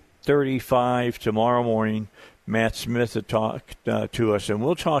 8:35 tomorrow morning, Matt Smith will talk to us, and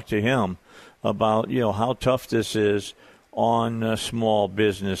we'll talk to him about how tough this is on small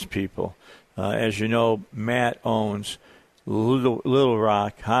business people. As you know, Matt owns Little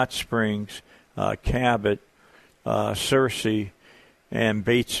Rock, Hot Springs, Cabot, Searcy, and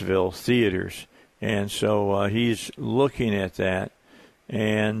Batesville theaters. And so he's looking at that.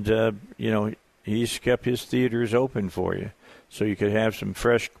 And, he's kept his theaters open for you. So you could have some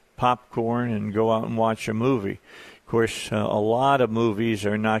fresh popcorn and go out and watch a movie. Of course, a lot of movies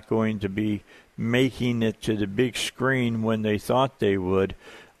are not going to be making it to the big screen when they thought they would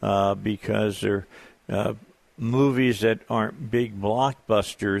because they're movies that aren't big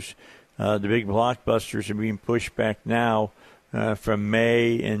blockbusters. The big blockbusters are being pushed back now from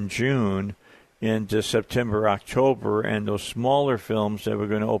May and June into September, October, and those smaller films that were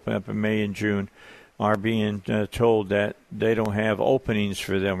going to open up in May and June are being told that they don't have openings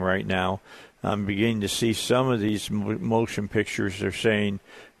for them right now. I'm beginning to see some of these motion pictures. They're saying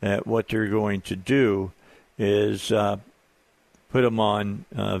that what they're going to do is put them on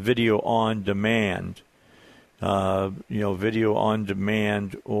video on demand, video on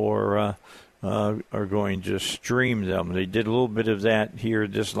demand, or are going to stream them. They did a little bit of that here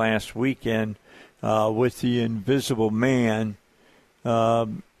this last weekend with The Invisible Man. They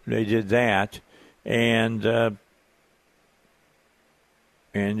did that, and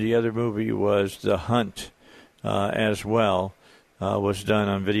the other movie was The Hunt as well, was done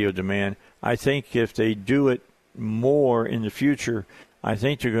on video demand. I think if they do it more in the future, I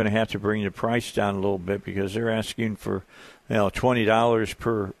think they're going to have to bring the price down a little bit because they're asking for $20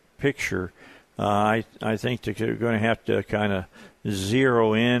 per picture. I think they're going to have to kind of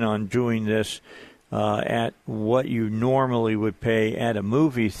zero in on doing this at what you normally would pay at a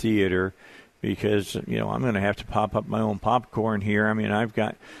movie theater, because I'm going to have to pop up my own popcorn here. I mean, I've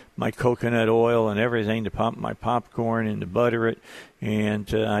got my coconut oil and everything to pop my popcorn and to butter it,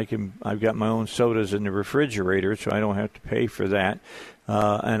 and I've got my own sodas in the refrigerator, so I don't have to pay for that.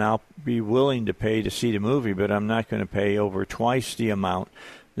 And I'll be willing to pay to see the movie, but I'm not going to pay over twice the amount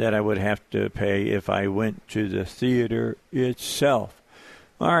that I would have to pay if I went to the theater itself.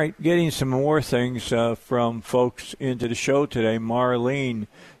 All right, getting some more things from folks into the show today. Marlene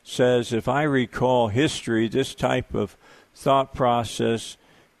says, if I recall history, this type of thought process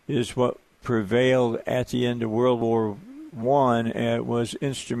is what prevailed at the end of World War I and was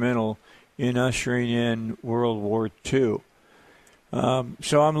instrumental in ushering in World War II.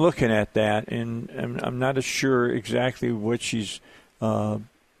 So I'm looking at that, and I'm not sure exactly what she's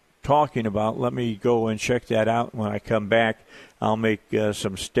talking about. Let me go and check that out. When I come back, I'll make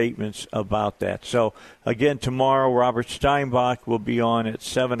some statements about that. So, again, tomorrow, Robert Steinbach will be on at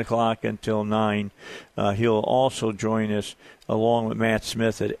 7 o'clock until 9. He'll also join us along with Matt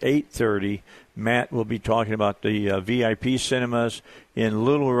Smith at 8:30. Matt will be talking about the VIP cinemas in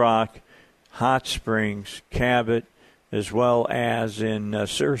Little Rock, Hot Springs, Cabot, as well as in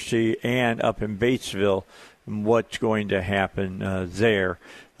Searcy and up in Batesville, what's going to happen there.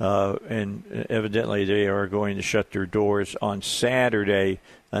 and evidently they are going to shut their doors on Saturday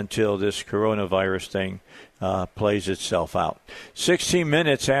until this coronavirus thing plays itself out. 16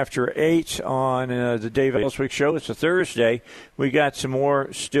 minutes after 8 on the Dave Elswick Show. It's a Thursday. We got some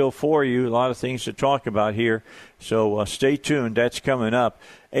more still for you. A lot of things to talk about here. So stay tuned. That's coming up.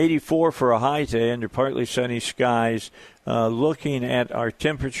 84 for a high today under partly sunny skies. Looking at our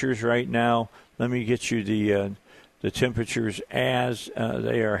temperatures right now, let me get you the temperatures as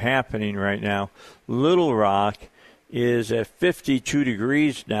they are happening right now. Little Rock is at 52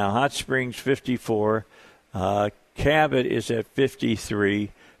 degrees now. Hot Springs 54. Cabot is at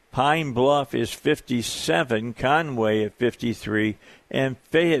 53. Pine Bluff is 57. Conway at 53. And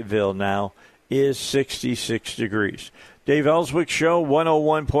Fayetteville now is 66 degrees. Dave Elswick Show,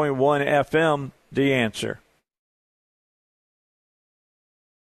 101.1 FM, The Answer.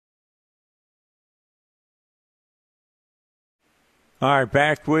 All right,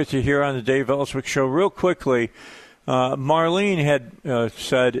 back with you here on the Dave Elswick Show. Real quickly, Marlene had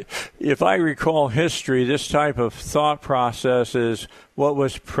said, if I recall history, this type of thought process is what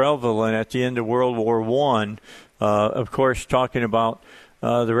was prevalent at the end of World War I. Of course, talking about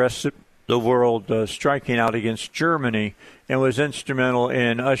the rest of the world striking out against Germany, and was instrumental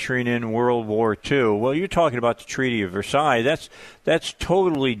in ushering in World War II. Well, you're talking about the Treaty of Versailles. That's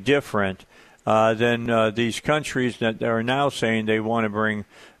totally different than these countries that are now saying they want to bring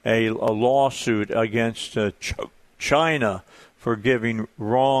a lawsuit against China for giving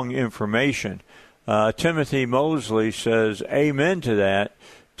wrong information. Timothy Mosley says, amen to that.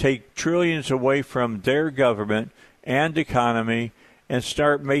 Take trillions away from their government and economy and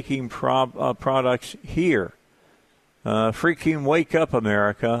start making products here. Freaking wake up,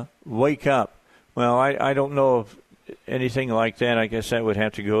 America. Wake up. Well, I don't know of anything like that. I guess that would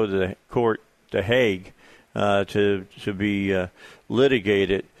have to go to the court, The Hague, to be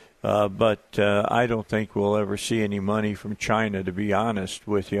litigated. But I don't think we'll ever see any money from China, to be honest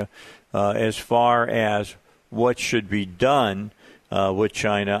with you. As far as what should be done with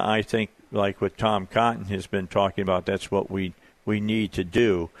China, I think, like what Tom Cotton has been talking about, that's what we need to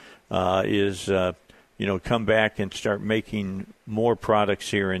do, is come back and start making more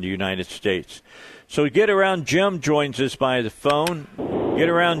products here in the United States. So Get Around Jim joins us by the phone. Get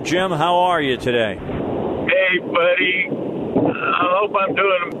Around Jim, how are you today? Hey, buddy. I hope I'm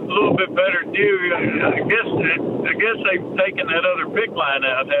doing a little bit better than you. I guess they've taken that other PIC line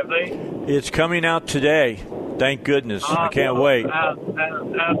out, have they? It's coming out today. Thank goodness. I can't wait.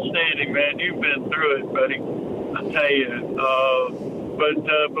 Outstanding, man. You've been through it, buddy. I tell you. But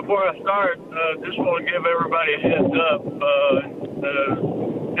before I start, just want to give everybody a heads up. The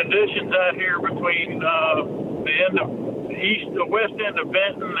conditions out here between the west end of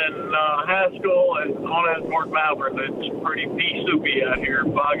Benton and Haskell and on out toward Malvern, it's pretty pea soupy out here,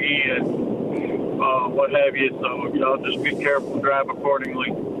 foggy and what have you. So y'all just be careful, drive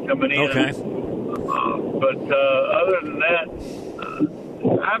accordingly coming in. Okay. But other than that,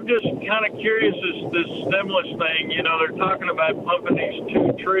 I'm just kind of curious as this stimulus thing. They're talking about pumping these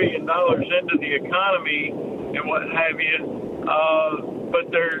 $2 trillion into the economy and what have you.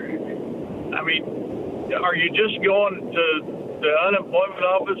 But are you just going to the unemployment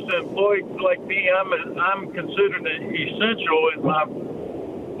office to employ like me? I'm considered essential in my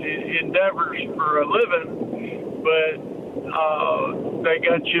endeavors for a living, but they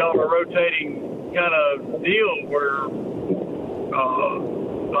got you on a rotating kind of deal where,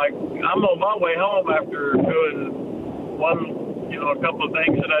 like, I'm on my way home after doing a couple of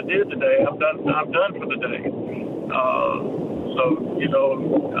things that I did today. I'm done for the day. So I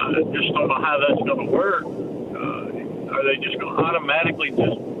just don't know how that's going to work. Are they just going to automatically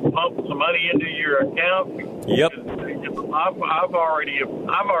just pump some money into your account? Yep. I've already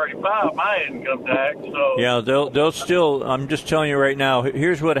filed my income tax. So yeah, they'll still. I'm just telling you right now.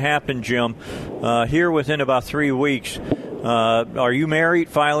 Here's what happened, Jim. Here within about 3 weeks. Are you married,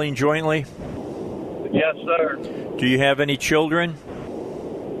 filing jointly? Yes, sir. Do you have any children?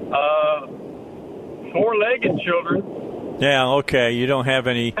 4-legged children. Yeah, okay. You don't have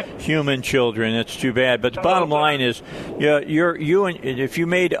any human children. That's too bad. But the bottom line is, if you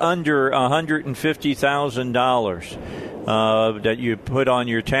made under $150,000 that you put on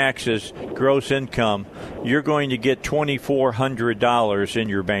your taxes, gross income, you're going to get $2,400 in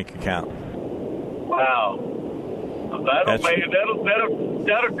your bank account. Wow. That'll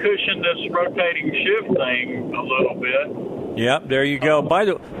cushion this rotating shift thing a little bit. Yep, there you go. By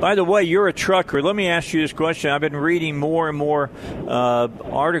the way, you're a trucker. Let me ask you this question. I've been reading more and more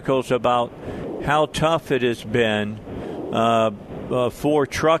articles about how tough it has been for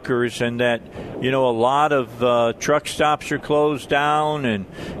truckers, and that a lot of truck stops are closed down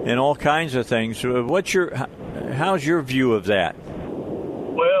and all kinds of things. How's your view of that?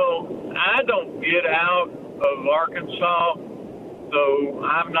 Well, I don't get out of Arkansas, so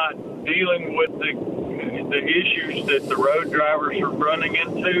I'm not dealing with the issues that the road drivers are running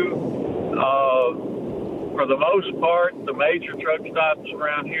into. For the most part, the major truck stops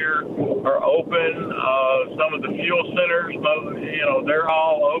around here are open. Some of the fuel centers, they're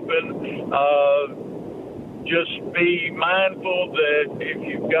all open. Just be mindful that if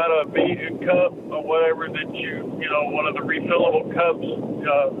you've got a beaded cup or whatever that one of the refillable cups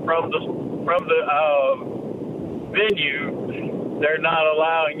from the venue, they're not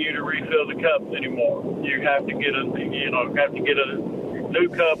allowing you to refill the cups anymore. You have to get a new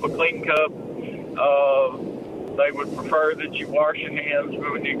cup, a clean cup. They would prefer that you wash your hands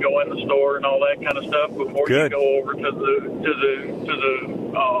when you go in the store and all that kind of stuff before you go over to the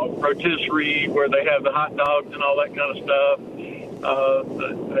rotisserie where they have the hot dogs and all that kind of stuff.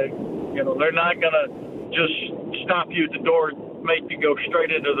 They're not going to just stop you at the door and make you go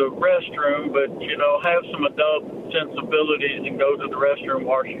straight into the restroom, but have some adult sensibilities and go to the restroom,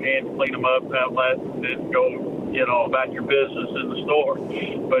 wash your hands, clean them up, and then go about your business in the store.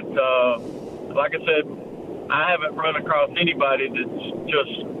 But like I said, I haven't run across anybody that's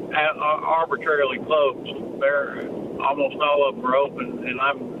just arbitrarily closed. They're almost all of them are open, and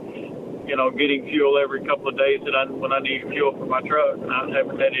I'm, getting fuel every couple of days when I need fuel for my truck, and I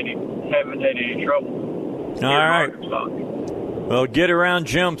haven't had any trouble. All right. Well, get around,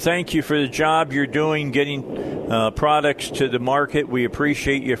 Jim. Thank you for the job you're doing, getting products to the market. We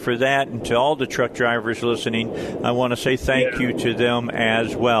appreciate you for that. And to all the truck drivers listening, I want to say thank you to them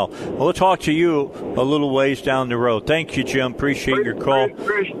as well. We'll talk to you a little ways down the road. Thank you, Jim. Appreciate your call.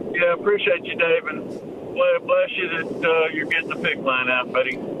 Appreciate you, Dave. And bless you that you're getting the pick line out,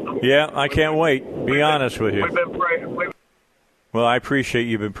 buddy. Yeah, I can't wait. Be honest with you. We've been praying. Well, I appreciate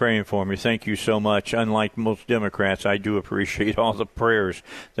you've been praying for me. Thank you so much. Unlike most Democrats, I do appreciate all the prayers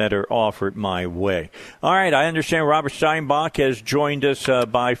that are offered my way. All right, I understand Robert Steinbach has joined us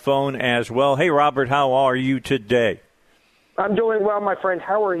by phone as well. Hey, Robert, how are you today? I'm doing well, my friend.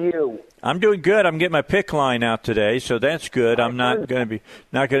 How are you? I'm doing good. I'm getting my pick line out today, so that's good. I'm not going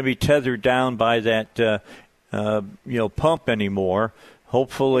to be tethered down by that pump anymore.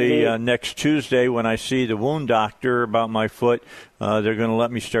 Hopefully next Tuesday when I see the wound doctor about my foot, they're going to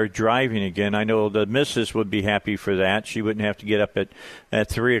let me start driving again. I know the missus would be happy for that. She wouldn't have to get up at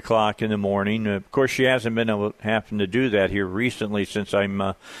 3 o'clock in the morning. Of course, she hasn't been having to do that here recently since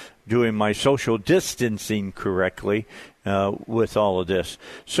I'm doing my social distancing correctly with all of this.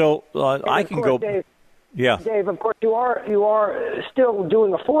 So I can go. Dave, yeah, Dave. Of course, you are still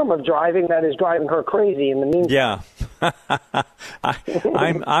doing a form of driving that is driving her crazy in the meantime. Yeah.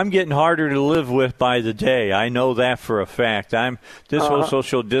 I'm getting harder to live with by the day. I know that for a fact. Whole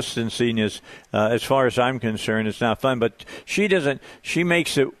social distancing is, as far as I'm concerned, it's not fun. But she doesn't. She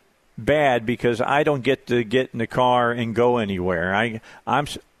makes it bad because I don't get to get in the car and go anywhere.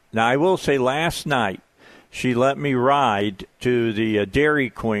 Now I will say, last night she let me ride to the Dairy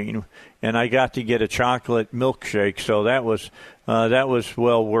Queen, and I got to get a chocolate milkshake. So that was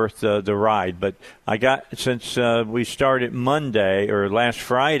well worth the ride. But since we started Monday, or last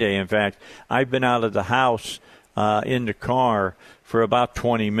Friday, in fact, I've been out of the house in the car for about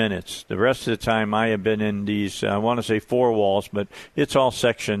 20 minutes. The rest of the time I have been in these, I want to say 4 walls, but it's all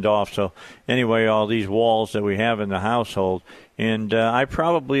sectioned off. So anyway, all these walls that we have in the household. And I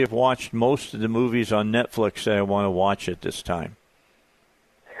probably have watched most of the movies on Netflix that I want to watch at this time.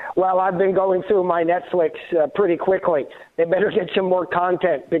 Well, I've been going through my Netflix pretty quickly. They better get some more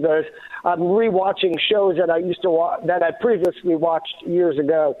content because I'm rewatching shows that I used to that I previously watched years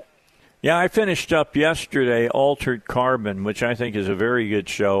ago. Yeah, I finished up yesterday Altered Carbon, which I think is a very good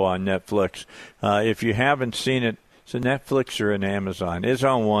show on Netflix. If you haven't seen it, it's a Netflix or an Amazon. It's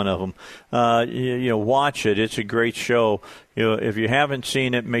on one of them. Watch it. It's a great show. If you haven't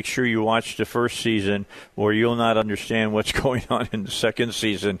seen it, make sure you watch the first season, or you'll not understand what's going on in the second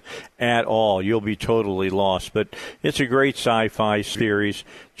season at all. You'll be totally lost. But it's a great sci-fi series.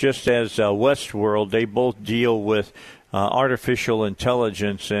 Just as Westworld, they both deal with artificial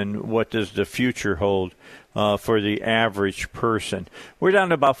intelligence and what does the future hold for the average person. We're down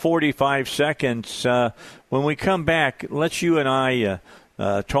to about 45 seconds. When we come back, let's you and I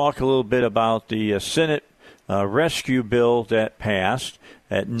talk a little bit about the Senate rescue bill that passed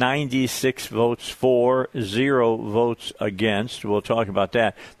at 96 votes for, 0 votes against. We'll talk about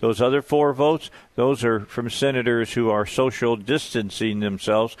that. Those other 4 votes, those are from senators who are social distancing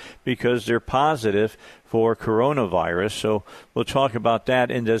themselves because they're positive for coronavirus. So we'll talk about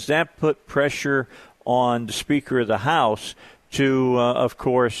that. And does that put pressure on the Speaker of the House to, of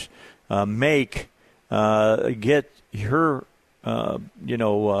course, get her,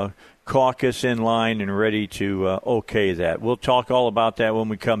 caucus in line and ready to okay that? We'll talk all about that when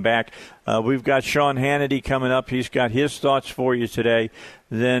we come back. We've got Sean Hannity coming up. He's got his thoughts for you today.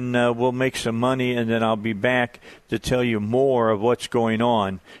 Then we'll make some money, and then I'll be back to tell you more of what's going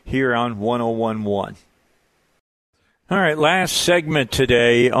on here on 101.1. All right, last segment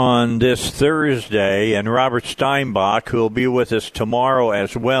today on this Thursday, and Robert Steinbach, who will be with us tomorrow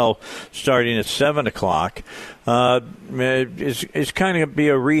as well, starting at 7 o'clock, is kind of be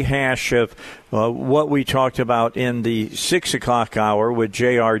a rehash of what we talked about in the 6 o'clock hour with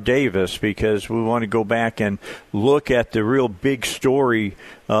J.R. Davis, because we want to go back and look at the real big story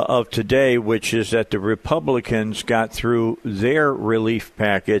of today, which is that the Republicans got through their relief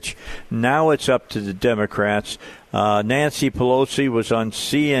package. Now it's up to the Democrats. Nancy Pelosi was on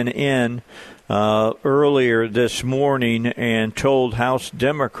CNN earlier this morning and told House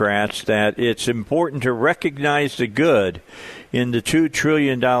Democrats that it's important to recognize the good in the $2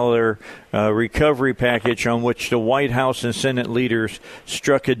 trillion recovery package on which the White House and Senate leaders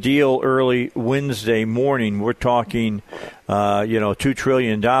struck a deal early Wednesday morning. We're talking, $2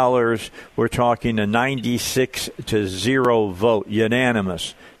 trillion. We're talking a 96-0 vote,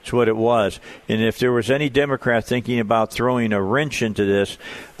 unanimous. That's what it was. And if there was any Democrat thinking about throwing a wrench into this,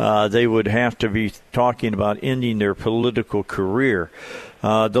 they would have to be talking about ending their political career.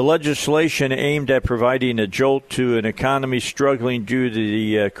 The legislation aimed at providing a jolt to an economy struggling due to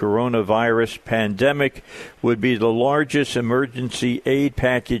the coronavirus pandemic would be the largest emergency aid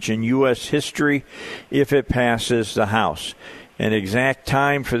package in U.S. history if it passes the House. An exact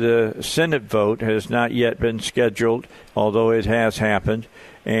time for the Senate vote has not yet been scheduled, although it has happened,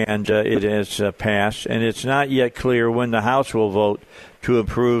 and it has passed. And it's not yet clear when the House will vote to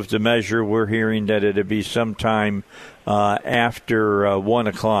approve the measure. We're hearing that it'll be sometime after 1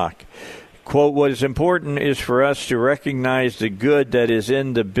 o'clock. Quote, what is important is for us to recognize the good that is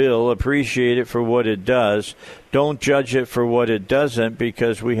in the bill, appreciate it for what it does. Don't judge it for what it doesn't,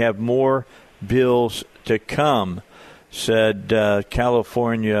 because we have more bills to come, said the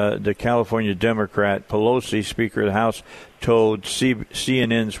California Democrat Pelosi, Speaker of the House, told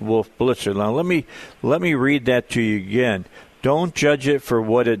CNN's Wolf Blitzer. Now, let me read that to you again. Don't judge it for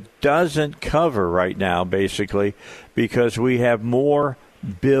what it doesn't cover right now, basically, because we have more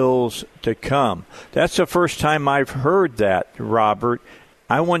bills to come. That's the first time I've heard that, Robert.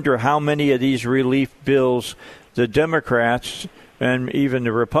 I wonder how many of these relief bills the Democrats and even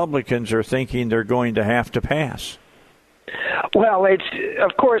the Republicans are thinking they're going to have to pass. Well, it's,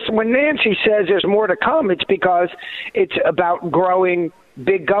 of course, when Nancy says there's more to come, it's because it's about growing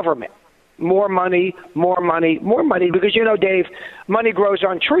big government. More money, more money, more money. Because, Dave, money grows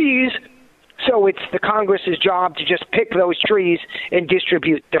on trees, so it's the Congress's job to just pick those trees and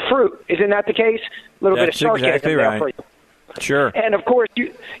distribute the fruit. Isn't that the case? A little bit of sarcasm exactly there right. for you. Sure. And, of course,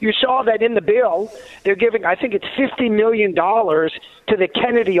 you saw that in the bill, they're giving, I think it's $50 million to the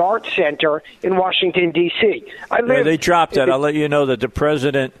Kennedy Arts Center in Washington, D.C. They dropped that. I'll let you know that the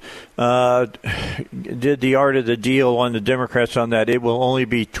president did the art of the deal on the Democrats on that. It will only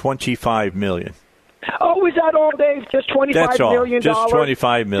be $25 million. Oh, is that all, Dave? Just $25 million? Just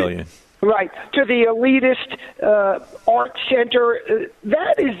 $25 million. Right, to the elitist art center.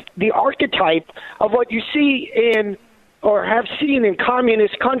 That is the archetype of what you see in or have seen in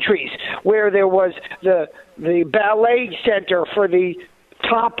communist countries, where there was the ballet center for the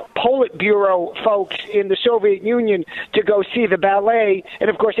top Politburo folks in the Soviet Union to go see the ballet,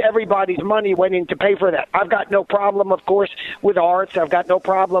 and of course everybody's money went in to pay for that. I've got no problem, of course, with arts. I've got no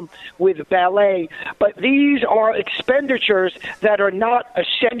problem with ballet, but these are expenditures that are not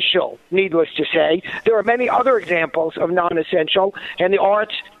essential, needless to say. There are many other examples of non-essential, and the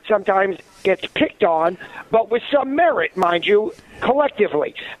arts sometimes gets picked on, but with some merit, mind you,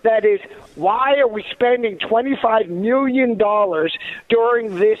 collectively. That is, why are we spending $25 million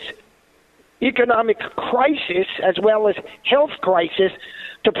during this economic crisis as well as health crisis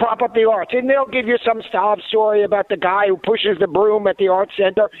to prop up the arts? And they'll give you some sob story about the guy who pushes the broom at the Arts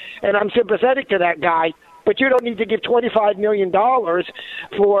Center, and I'm sympathetic to that guy, but you don't need to give $25 million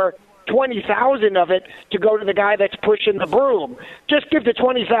for 20,000 of it to go to the guy that's pushing the broom. Just give the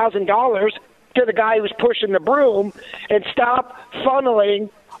 $20,000 to the guy who's pushing the broom and stop funneling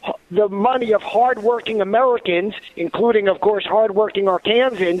the money of hardworking Americans, including, of course, hardworking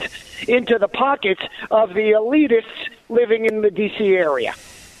Arkansans, into the pockets of the elitists living in the D.C. area.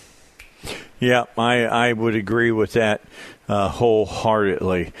 Yeah, I would agree with that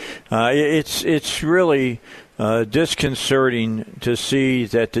wholeheartedly. It's really disconcerting to see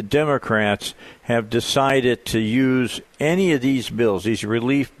that the Democrats have decided to use any of these bills, these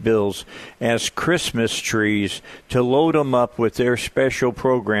relief bills, as Christmas trees to load them up with their special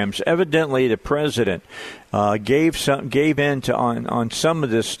programs. Evidently, the president gave in on some of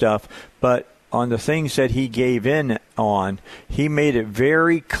this stuff, but on the things that he gave in on, he made it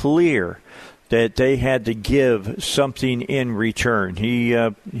very clear that they had to give something in return.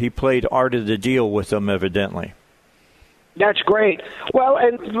 He played art of the deal with them, evidently. That's great. Well,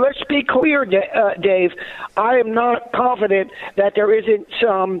 and let's be clear, Dave. I am not confident that there isn't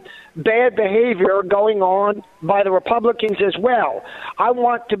some bad behavior going on by the Republicans as well. I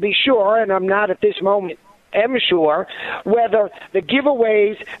want to be sure, and I'm not at this moment am sure, whether the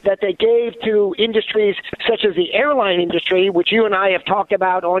giveaways that they gave to industries such as the airline industry, which you and I have talked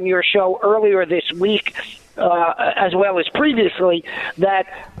about on your show earlier this week, as well as previously, that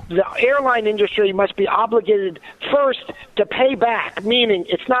the airline industry must be obligated first to pay back, meaning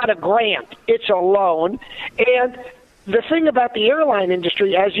it's not a grant, it's a loan. And the thing about the airline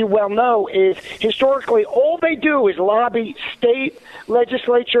industry, as you well know, is historically all they do is lobby state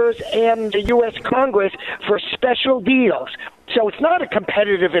legislatures and the U.S. Congress for special deals. So it's not a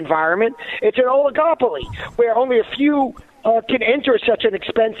competitive environment. It's an oligopoly where only a few can enter such an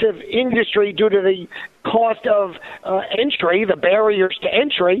expensive industry due to the cost of entry, the barriers to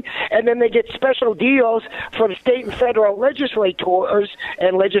entry, and then they get special deals from state and federal legislators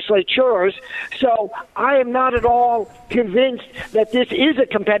and legislatures. So I am not at all convinced that this is a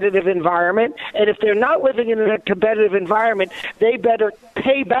competitive environment, and if they're not living in a competitive environment, they better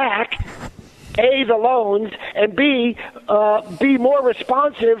pay back A, the loans, and B, be more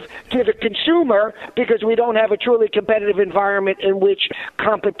responsive to the consumer, because we don't have a truly competitive environment in which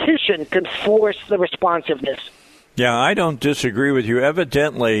competition can force the responsiveness. Yeah, I don't disagree with you.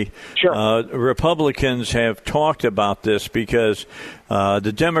 Evidently, Republicans have talked about this because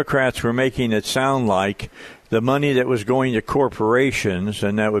the Democrats were making it sound like the money that was going to corporations,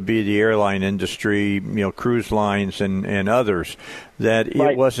 and that would be the airline industry, cruise lines and others, that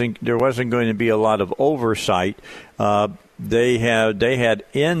it wasn't, there wasn't going to be a lot of oversight. They had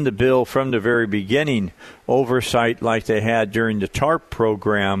in the bill from the very beginning oversight like they had during the TARP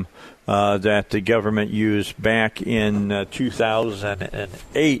program that the government used back in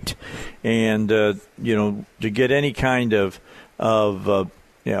 2008, and to get any kind of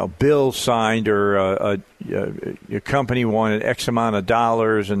bill signed, or a company wanted X amount of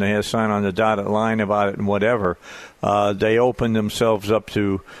dollars and they had to sign on the dotted line about it and whatever, they opened themselves up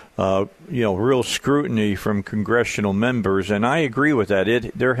to real scrutiny from congressional members. And I agree with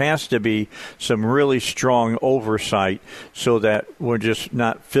that. There has to be some really strong oversight so that we're just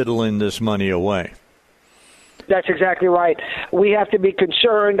not fiddling this money away. That's exactly right. We have to be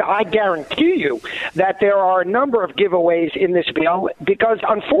concerned. I guarantee you that there are a number of giveaways in this bill because,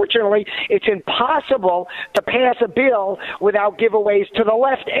 unfortunately, it's impossible to pass a bill without giveaways to the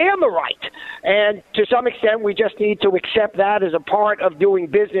left and the right. And to some extent, we just need to accept that as a part of doing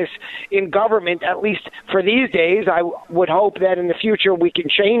business in government, at least for these days. I would hope that in the future we can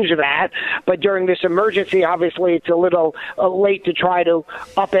change that. But during this emergency, obviously, it's a little late to try to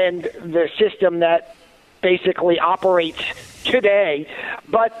upend the system that basically operates today.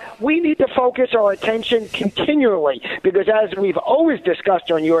 But we need to focus our attention continually because, as we've always discussed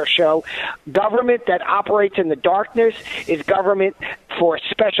on your show, government that operates in the darkness is government for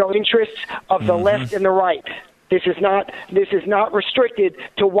special interests of the left and the right. This is not restricted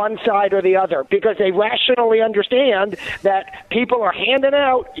to one side or the other because they rationally understand that people are handing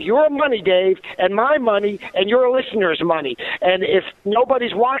out your money, Dave, and my money and your listeners' money. And if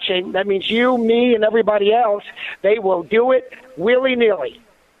nobody's watching, that means you, me, and everybody else, they will do it willy-nilly.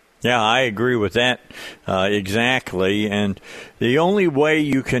 Yeah, I agree with that exactly. And the only way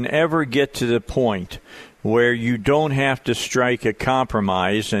you can ever get to the point where you don't have to strike a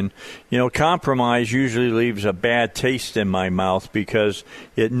compromise, and compromise usually leaves a bad taste in my mouth because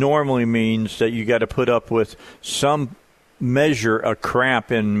it normally means that you got to put up with some measure of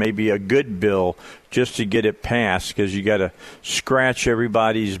crap in maybe a good bill just to get it passed, because you got to scratch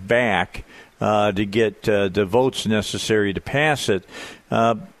everybody's back to get the votes necessary to pass it.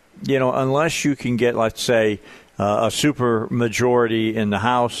 Unless you can get, let's say, a super majority in the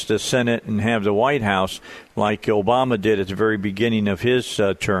House, the Senate, and have the White House, like Obama did at the very beginning of his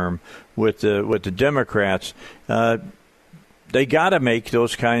term with the Democrats. They got to make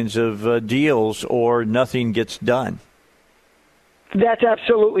those kinds of deals, or nothing gets done. That's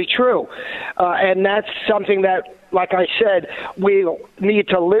absolutely true. and that's something that, like I said, we'll need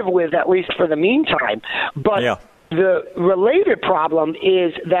to live with, at least for the meantime. But the related problem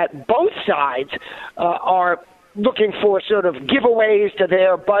is that both sides are looking for sort of giveaways to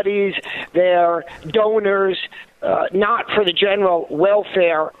their buddies, their donors, not for the general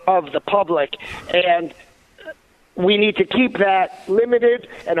welfare of the public. And we need to keep that limited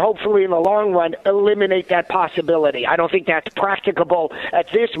and hopefully in the long run eliminate that possibility. I don't think that's practicable at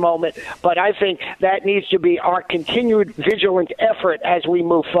this moment, but I think that needs to be our continued vigilant effort as we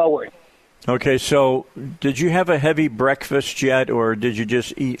move forward. Okay, so did you have a heavy breakfast yet, or did you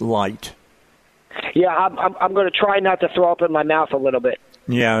just eat light? Yeah, I'm going to try not to throw up in my mouth a little bit.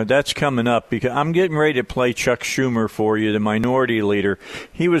 Yeah, that's coming up because I'm getting ready to play Chuck Schumer for you, the minority leader.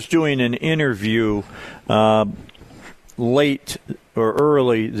 He was doing an interview late or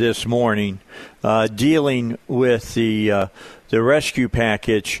early this morning dealing with the rescue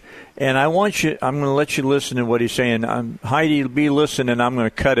package. And I'm going to let you listen to what he's saying. Heidi, be listening. I'm going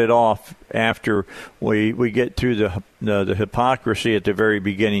to cut it off after we get through the hypocrisy at the very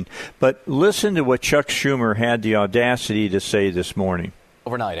beginning. But listen to what Chuck Schumer had the audacity to say this morning.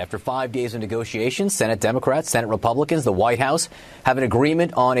 Overnight, after 5 days of negotiations, Senate Democrats, Senate Republicans, the White House have an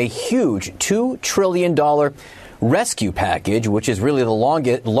agreement on a huge $2 trillion rescue package, which is really the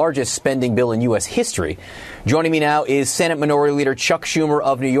largest spending bill in U.S. history. Joining me now is Senate Minority Leader Chuck Schumer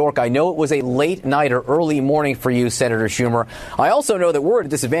of New York. I know it was a late night or early morning for you, Senator Schumer. I also know that we're at a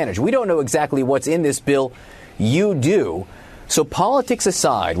disadvantage. We don't know exactly what's in this bill. You do. So politics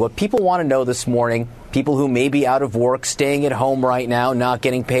aside, what people want to know this morning, people who may be out of work, staying at home right now, not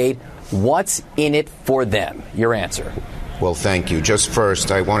getting paid, what's in it for them? Your answer. Well, thank you. Just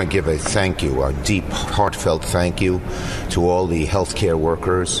first, I want to give a thank you, a deep, heartfelt thank you to all the healthcare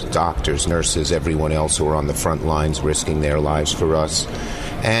workers, doctors, nurses, everyone else who are on the front lines risking their lives for us,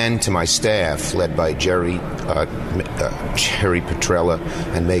 and to my staff, led by Jerry Petrella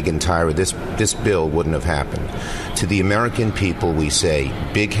and Megan Tyra. This bill wouldn't have happened. To the American people, we say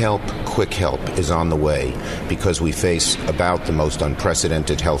big help, quick help is on the way because we face about the most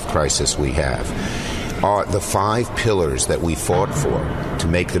unprecedented health crisis we have. The 5 pillars that we fought for to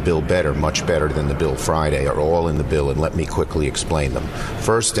make the bill better, much better than the bill Friday, are all in the bill, and let me quickly explain them.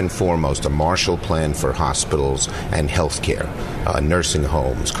 First and foremost, a Marshall Plan for hospitals and health care, nursing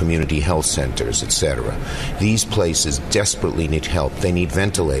homes, community health centers, etc. These places desperately need help. They need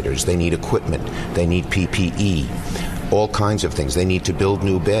ventilators. They need equipment. They need PPE. All kinds of things. They need to build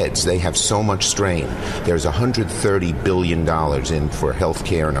new beds. They have so much strain. There's $130 billion in for health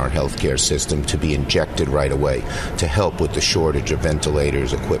care and our health care system to be injected right away to help with the shortage of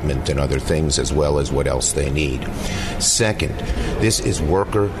ventilators, equipment, and other things, as well as what else they need. Second, this is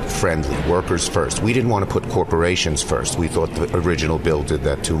worker-friendly, workers first. We didn't want to put corporations first. We thought the original bill did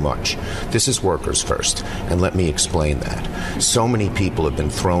that too much. This is workers first, and let me explain that. So many people have been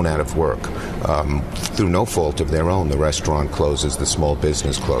thrown out of work through no fault of their own. The restaurant closes, the small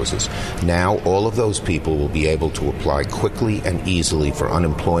business closes. Now all of those people will be able to apply quickly and easily for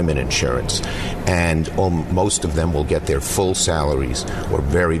unemployment insurance, and most of them will get their full salaries or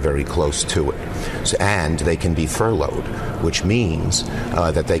very, very close to it. And they can be furloughed, which means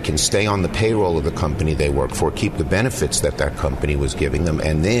that they can stay on the payroll of the company they work for, keep the benefits that company was giving them,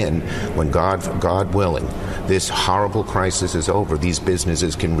 and then when God willing, this horrible crisis is over, these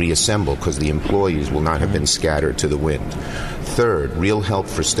businesses can reassemble because the employees will not have been scattered to the wind. Third, real help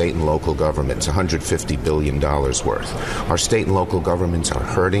for state and local governments, $150 billion worth. Our state and local governments are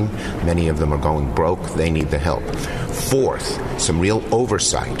hurting. Many of them are going broke. They need the help. Fourth, some real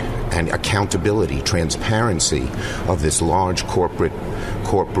oversight and accountability, transparency of this large corporate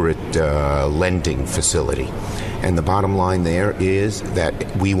lending facility. And the bottom line there is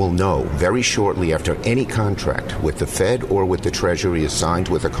that we will know very shortly after any contract with the Fed or with the Treasury is signed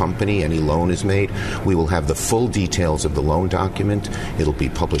with a company, any loan is made, we will have the full details of the loan document. It'll be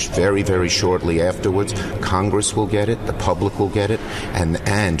published very, very shortly afterwards. Congress will get it. The public will get it.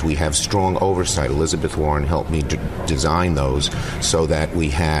 And we have strong oversight. Elizabeth Warren helped me design those so that we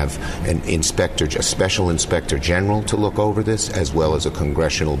have a special inspector general to look over this, as well as a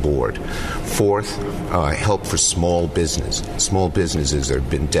congressional board. Fourth, help for small business. Small businesses have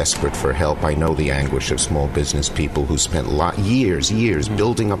been desperate for help. I know the anguish of small business people who spent years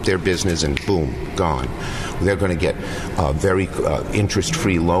building up their business and boom, gone. They're going to get very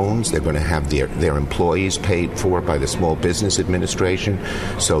interest-free loans. They're going to have their employees paid for by the Small Business Administration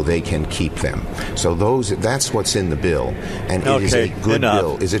so they can keep them. So that's what's in the bill, and it is a good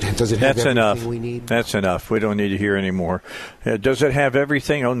bill. Does it have everything we need? That's enough. We don't need to hear any more. Does it have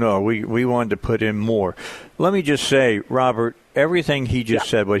everything? Oh, no. We wanted to put in more. let me just say, Robert, everything he just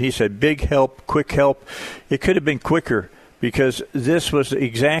said, what he said, big help, quick help, it could have been quicker, because this was the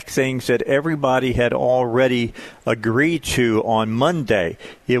exact things that everybody had already agreed to on Monday.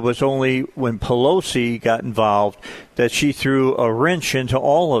 It was only when Pelosi got involved that she threw a wrench into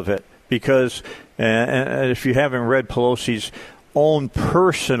all of it, because if you haven't read Pelosi's own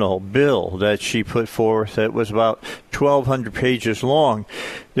personal bill that she put forth that was about 1,200 pages long,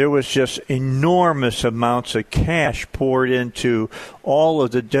 there was just enormous amounts of cash poured into all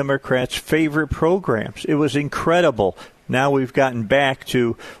of the Democrats' favorite programs. It was incredible. Now we've gotten back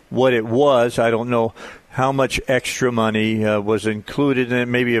to what it was. I don't know how much extra money was included in it.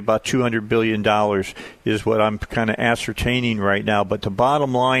 Maybe about $200 billion is what I'm kind of ascertaining right now. But the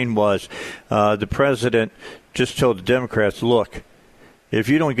bottom line was the president just told the Democrats, look, if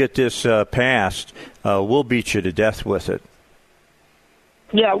you don't get this passed, we'll beat you to death with it.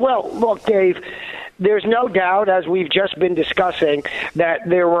 Yeah, well, look, Dave, there's no doubt, as we've just been discussing, that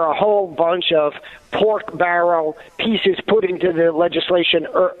there were a whole bunch of pork barrel pieces put into the legislation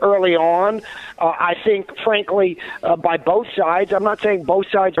early on. I think, frankly, by both sides. I'm not saying both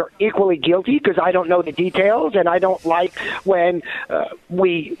sides are equally guilty, because I don't know the details, and I don't like when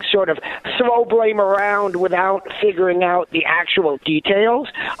we sort of throw blame around without figuring out the actual details.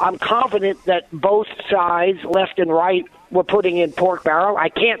 I'm confident that both sides, left and right, were putting in pork barrel. I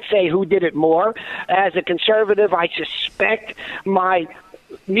can't say who did it more. As a conservative, I suspect my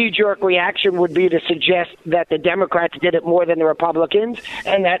knee-jerk reaction would be to suggest that the Democrats did it more than the Republicans,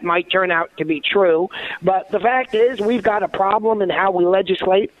 and that might turn out to be true. But the fact is, we've got a problem in how we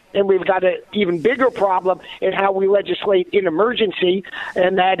legislate, and we've got an even bigger problem in how we legislate in emergency,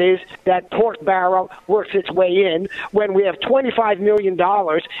 and that is that pork barrel works its way in when we have $25 million,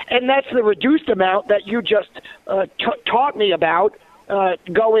 and that's the reduced amount that you just taught me about,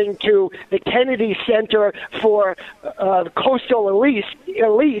 going to the Kennedy Center for Coastal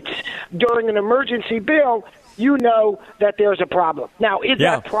Elites during an emergency bill. You know that there's a problem. Now, is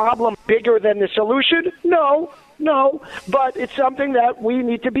that problem bigger than the solution? No, but it's something that we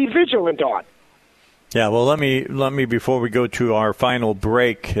need to be vigilant on. Yeah, well, let me before we go to our final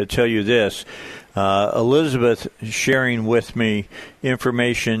break, tell you this. Elizabeth sharing with me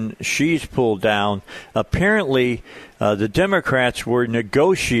information she's pulled down. Apparently, the Democrats were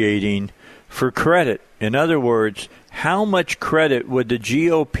negotiating for credit. In other words, how much credit would the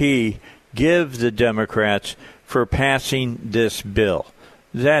GOP give the Democrats for passing this bill?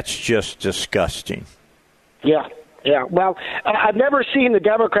 That's just disgusting. Yeah. Well, I've never seen the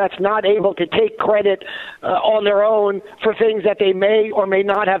Democrats not able to take credit on their own for things that they may or may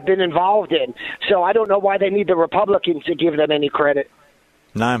not have been involved in. So I don't know why they need the Republicans to give them any credit.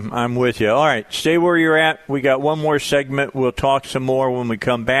 I'm with you. All right, stay where you're at. We got one more segment. We'll talk some more when we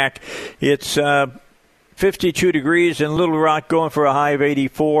come back. It's 52 degrees in Little Rock, going for a high of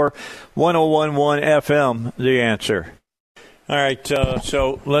 84. 101.1 FM, The Answer. All right,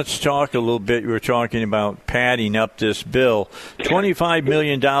 so let's talk a little bit. We were talking about padding up this bill. $25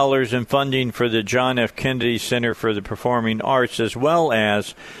 million in funding for the John F. Kennedy Center for the Performing Arts, as well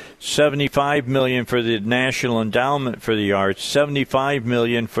as $75 million for the National Endowment for the Arts, $75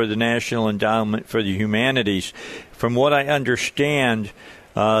 million for the National Endowment for the Humanities. From what I understand,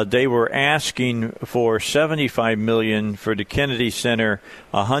 they were asking for $75 million for the Kennedy Center,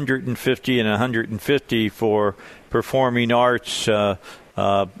 $150 and $150 for performing arts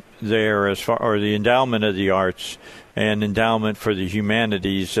there, as far, or the endowment of the arts and endowment for the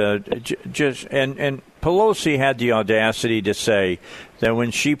humanities. And Pelosi had the audacity to say that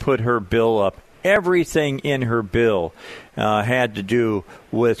when she put her bill up, everything in her bill had to do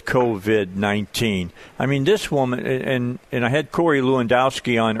with COVID-19. I mean, this woman, and I had Corey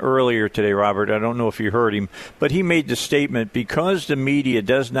Lewandowski on earlier today, Robert. I don't know if you heard him, but he made the statement, because the media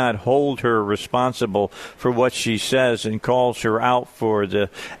does not hold her responsible for what she says and calls her out for the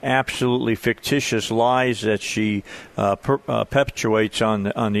absolutely fictitious lies that she perpetuates on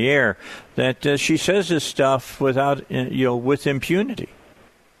the air, that she says this stuff without, with impunity.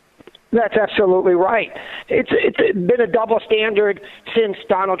 That's absolutely right. It's been a double standard since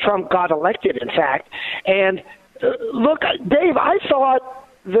Donald Trump got elected, in fact. And look, Dave, I thought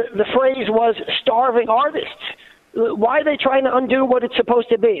the phrase was starving artists. Why are they trying to undo what it's supposed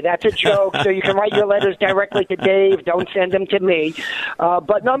to be? That's a joke, so you can write your letters directly to Dave. Don't send them to me.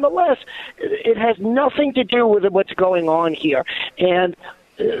 But nonetheless, it has nothing to do with what's going on here. And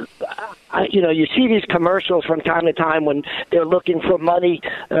you see these commercials from time to time when they're looking for money.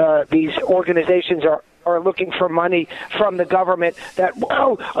 These organizations are are looking for money from the government, that,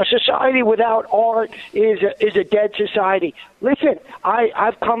 a society without art is a dead society. Listen,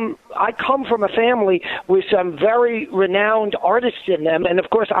 I come from a family with some very renowned artists in them, and of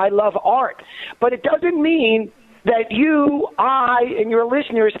course I love art. But it doesn't mean that you, I, and your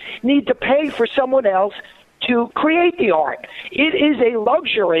listeners need to pay for someone else to create the art. It is a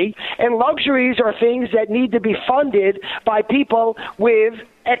luxury, and luxuries are things that need to be funded by people with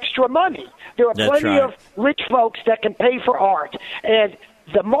extra money. There are plenty of rich folks that can pay for art, and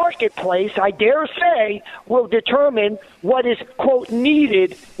the marketplace, I dare say, will determine what is, quote,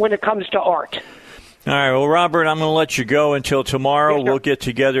 needed when it comes to art. All right. Well, Robert, I'm going to let you go until tomorrow. Yes, we'll get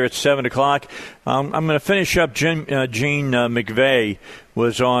together at 7 o'clock. I'm going to finish up. Gene McVeigh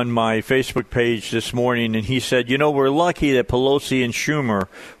was on my Facebook page this morning, and he said, we're lucky that Pelosi and Schumer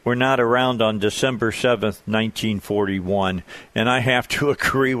were not around on December 7th, 1941. And I have to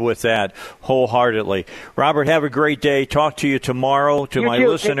agree with that wholeheartedly. Robert, have a great day. Talk to you tomorrow. To my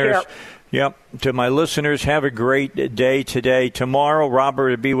listeners. Yep. To my listeners, have a great day today. Tomorrow, Robert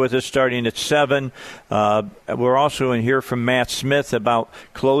will be with us starting at 7. We're also going to hear from Matt Smith about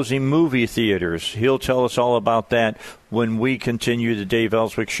closing movie theaters. He'll tell us all about that when we continue the Dave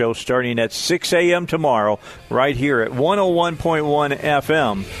Elswick Show starting at 6 a.m. tomorrow right here at 101.1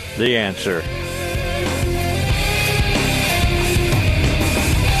 FM, The Answer.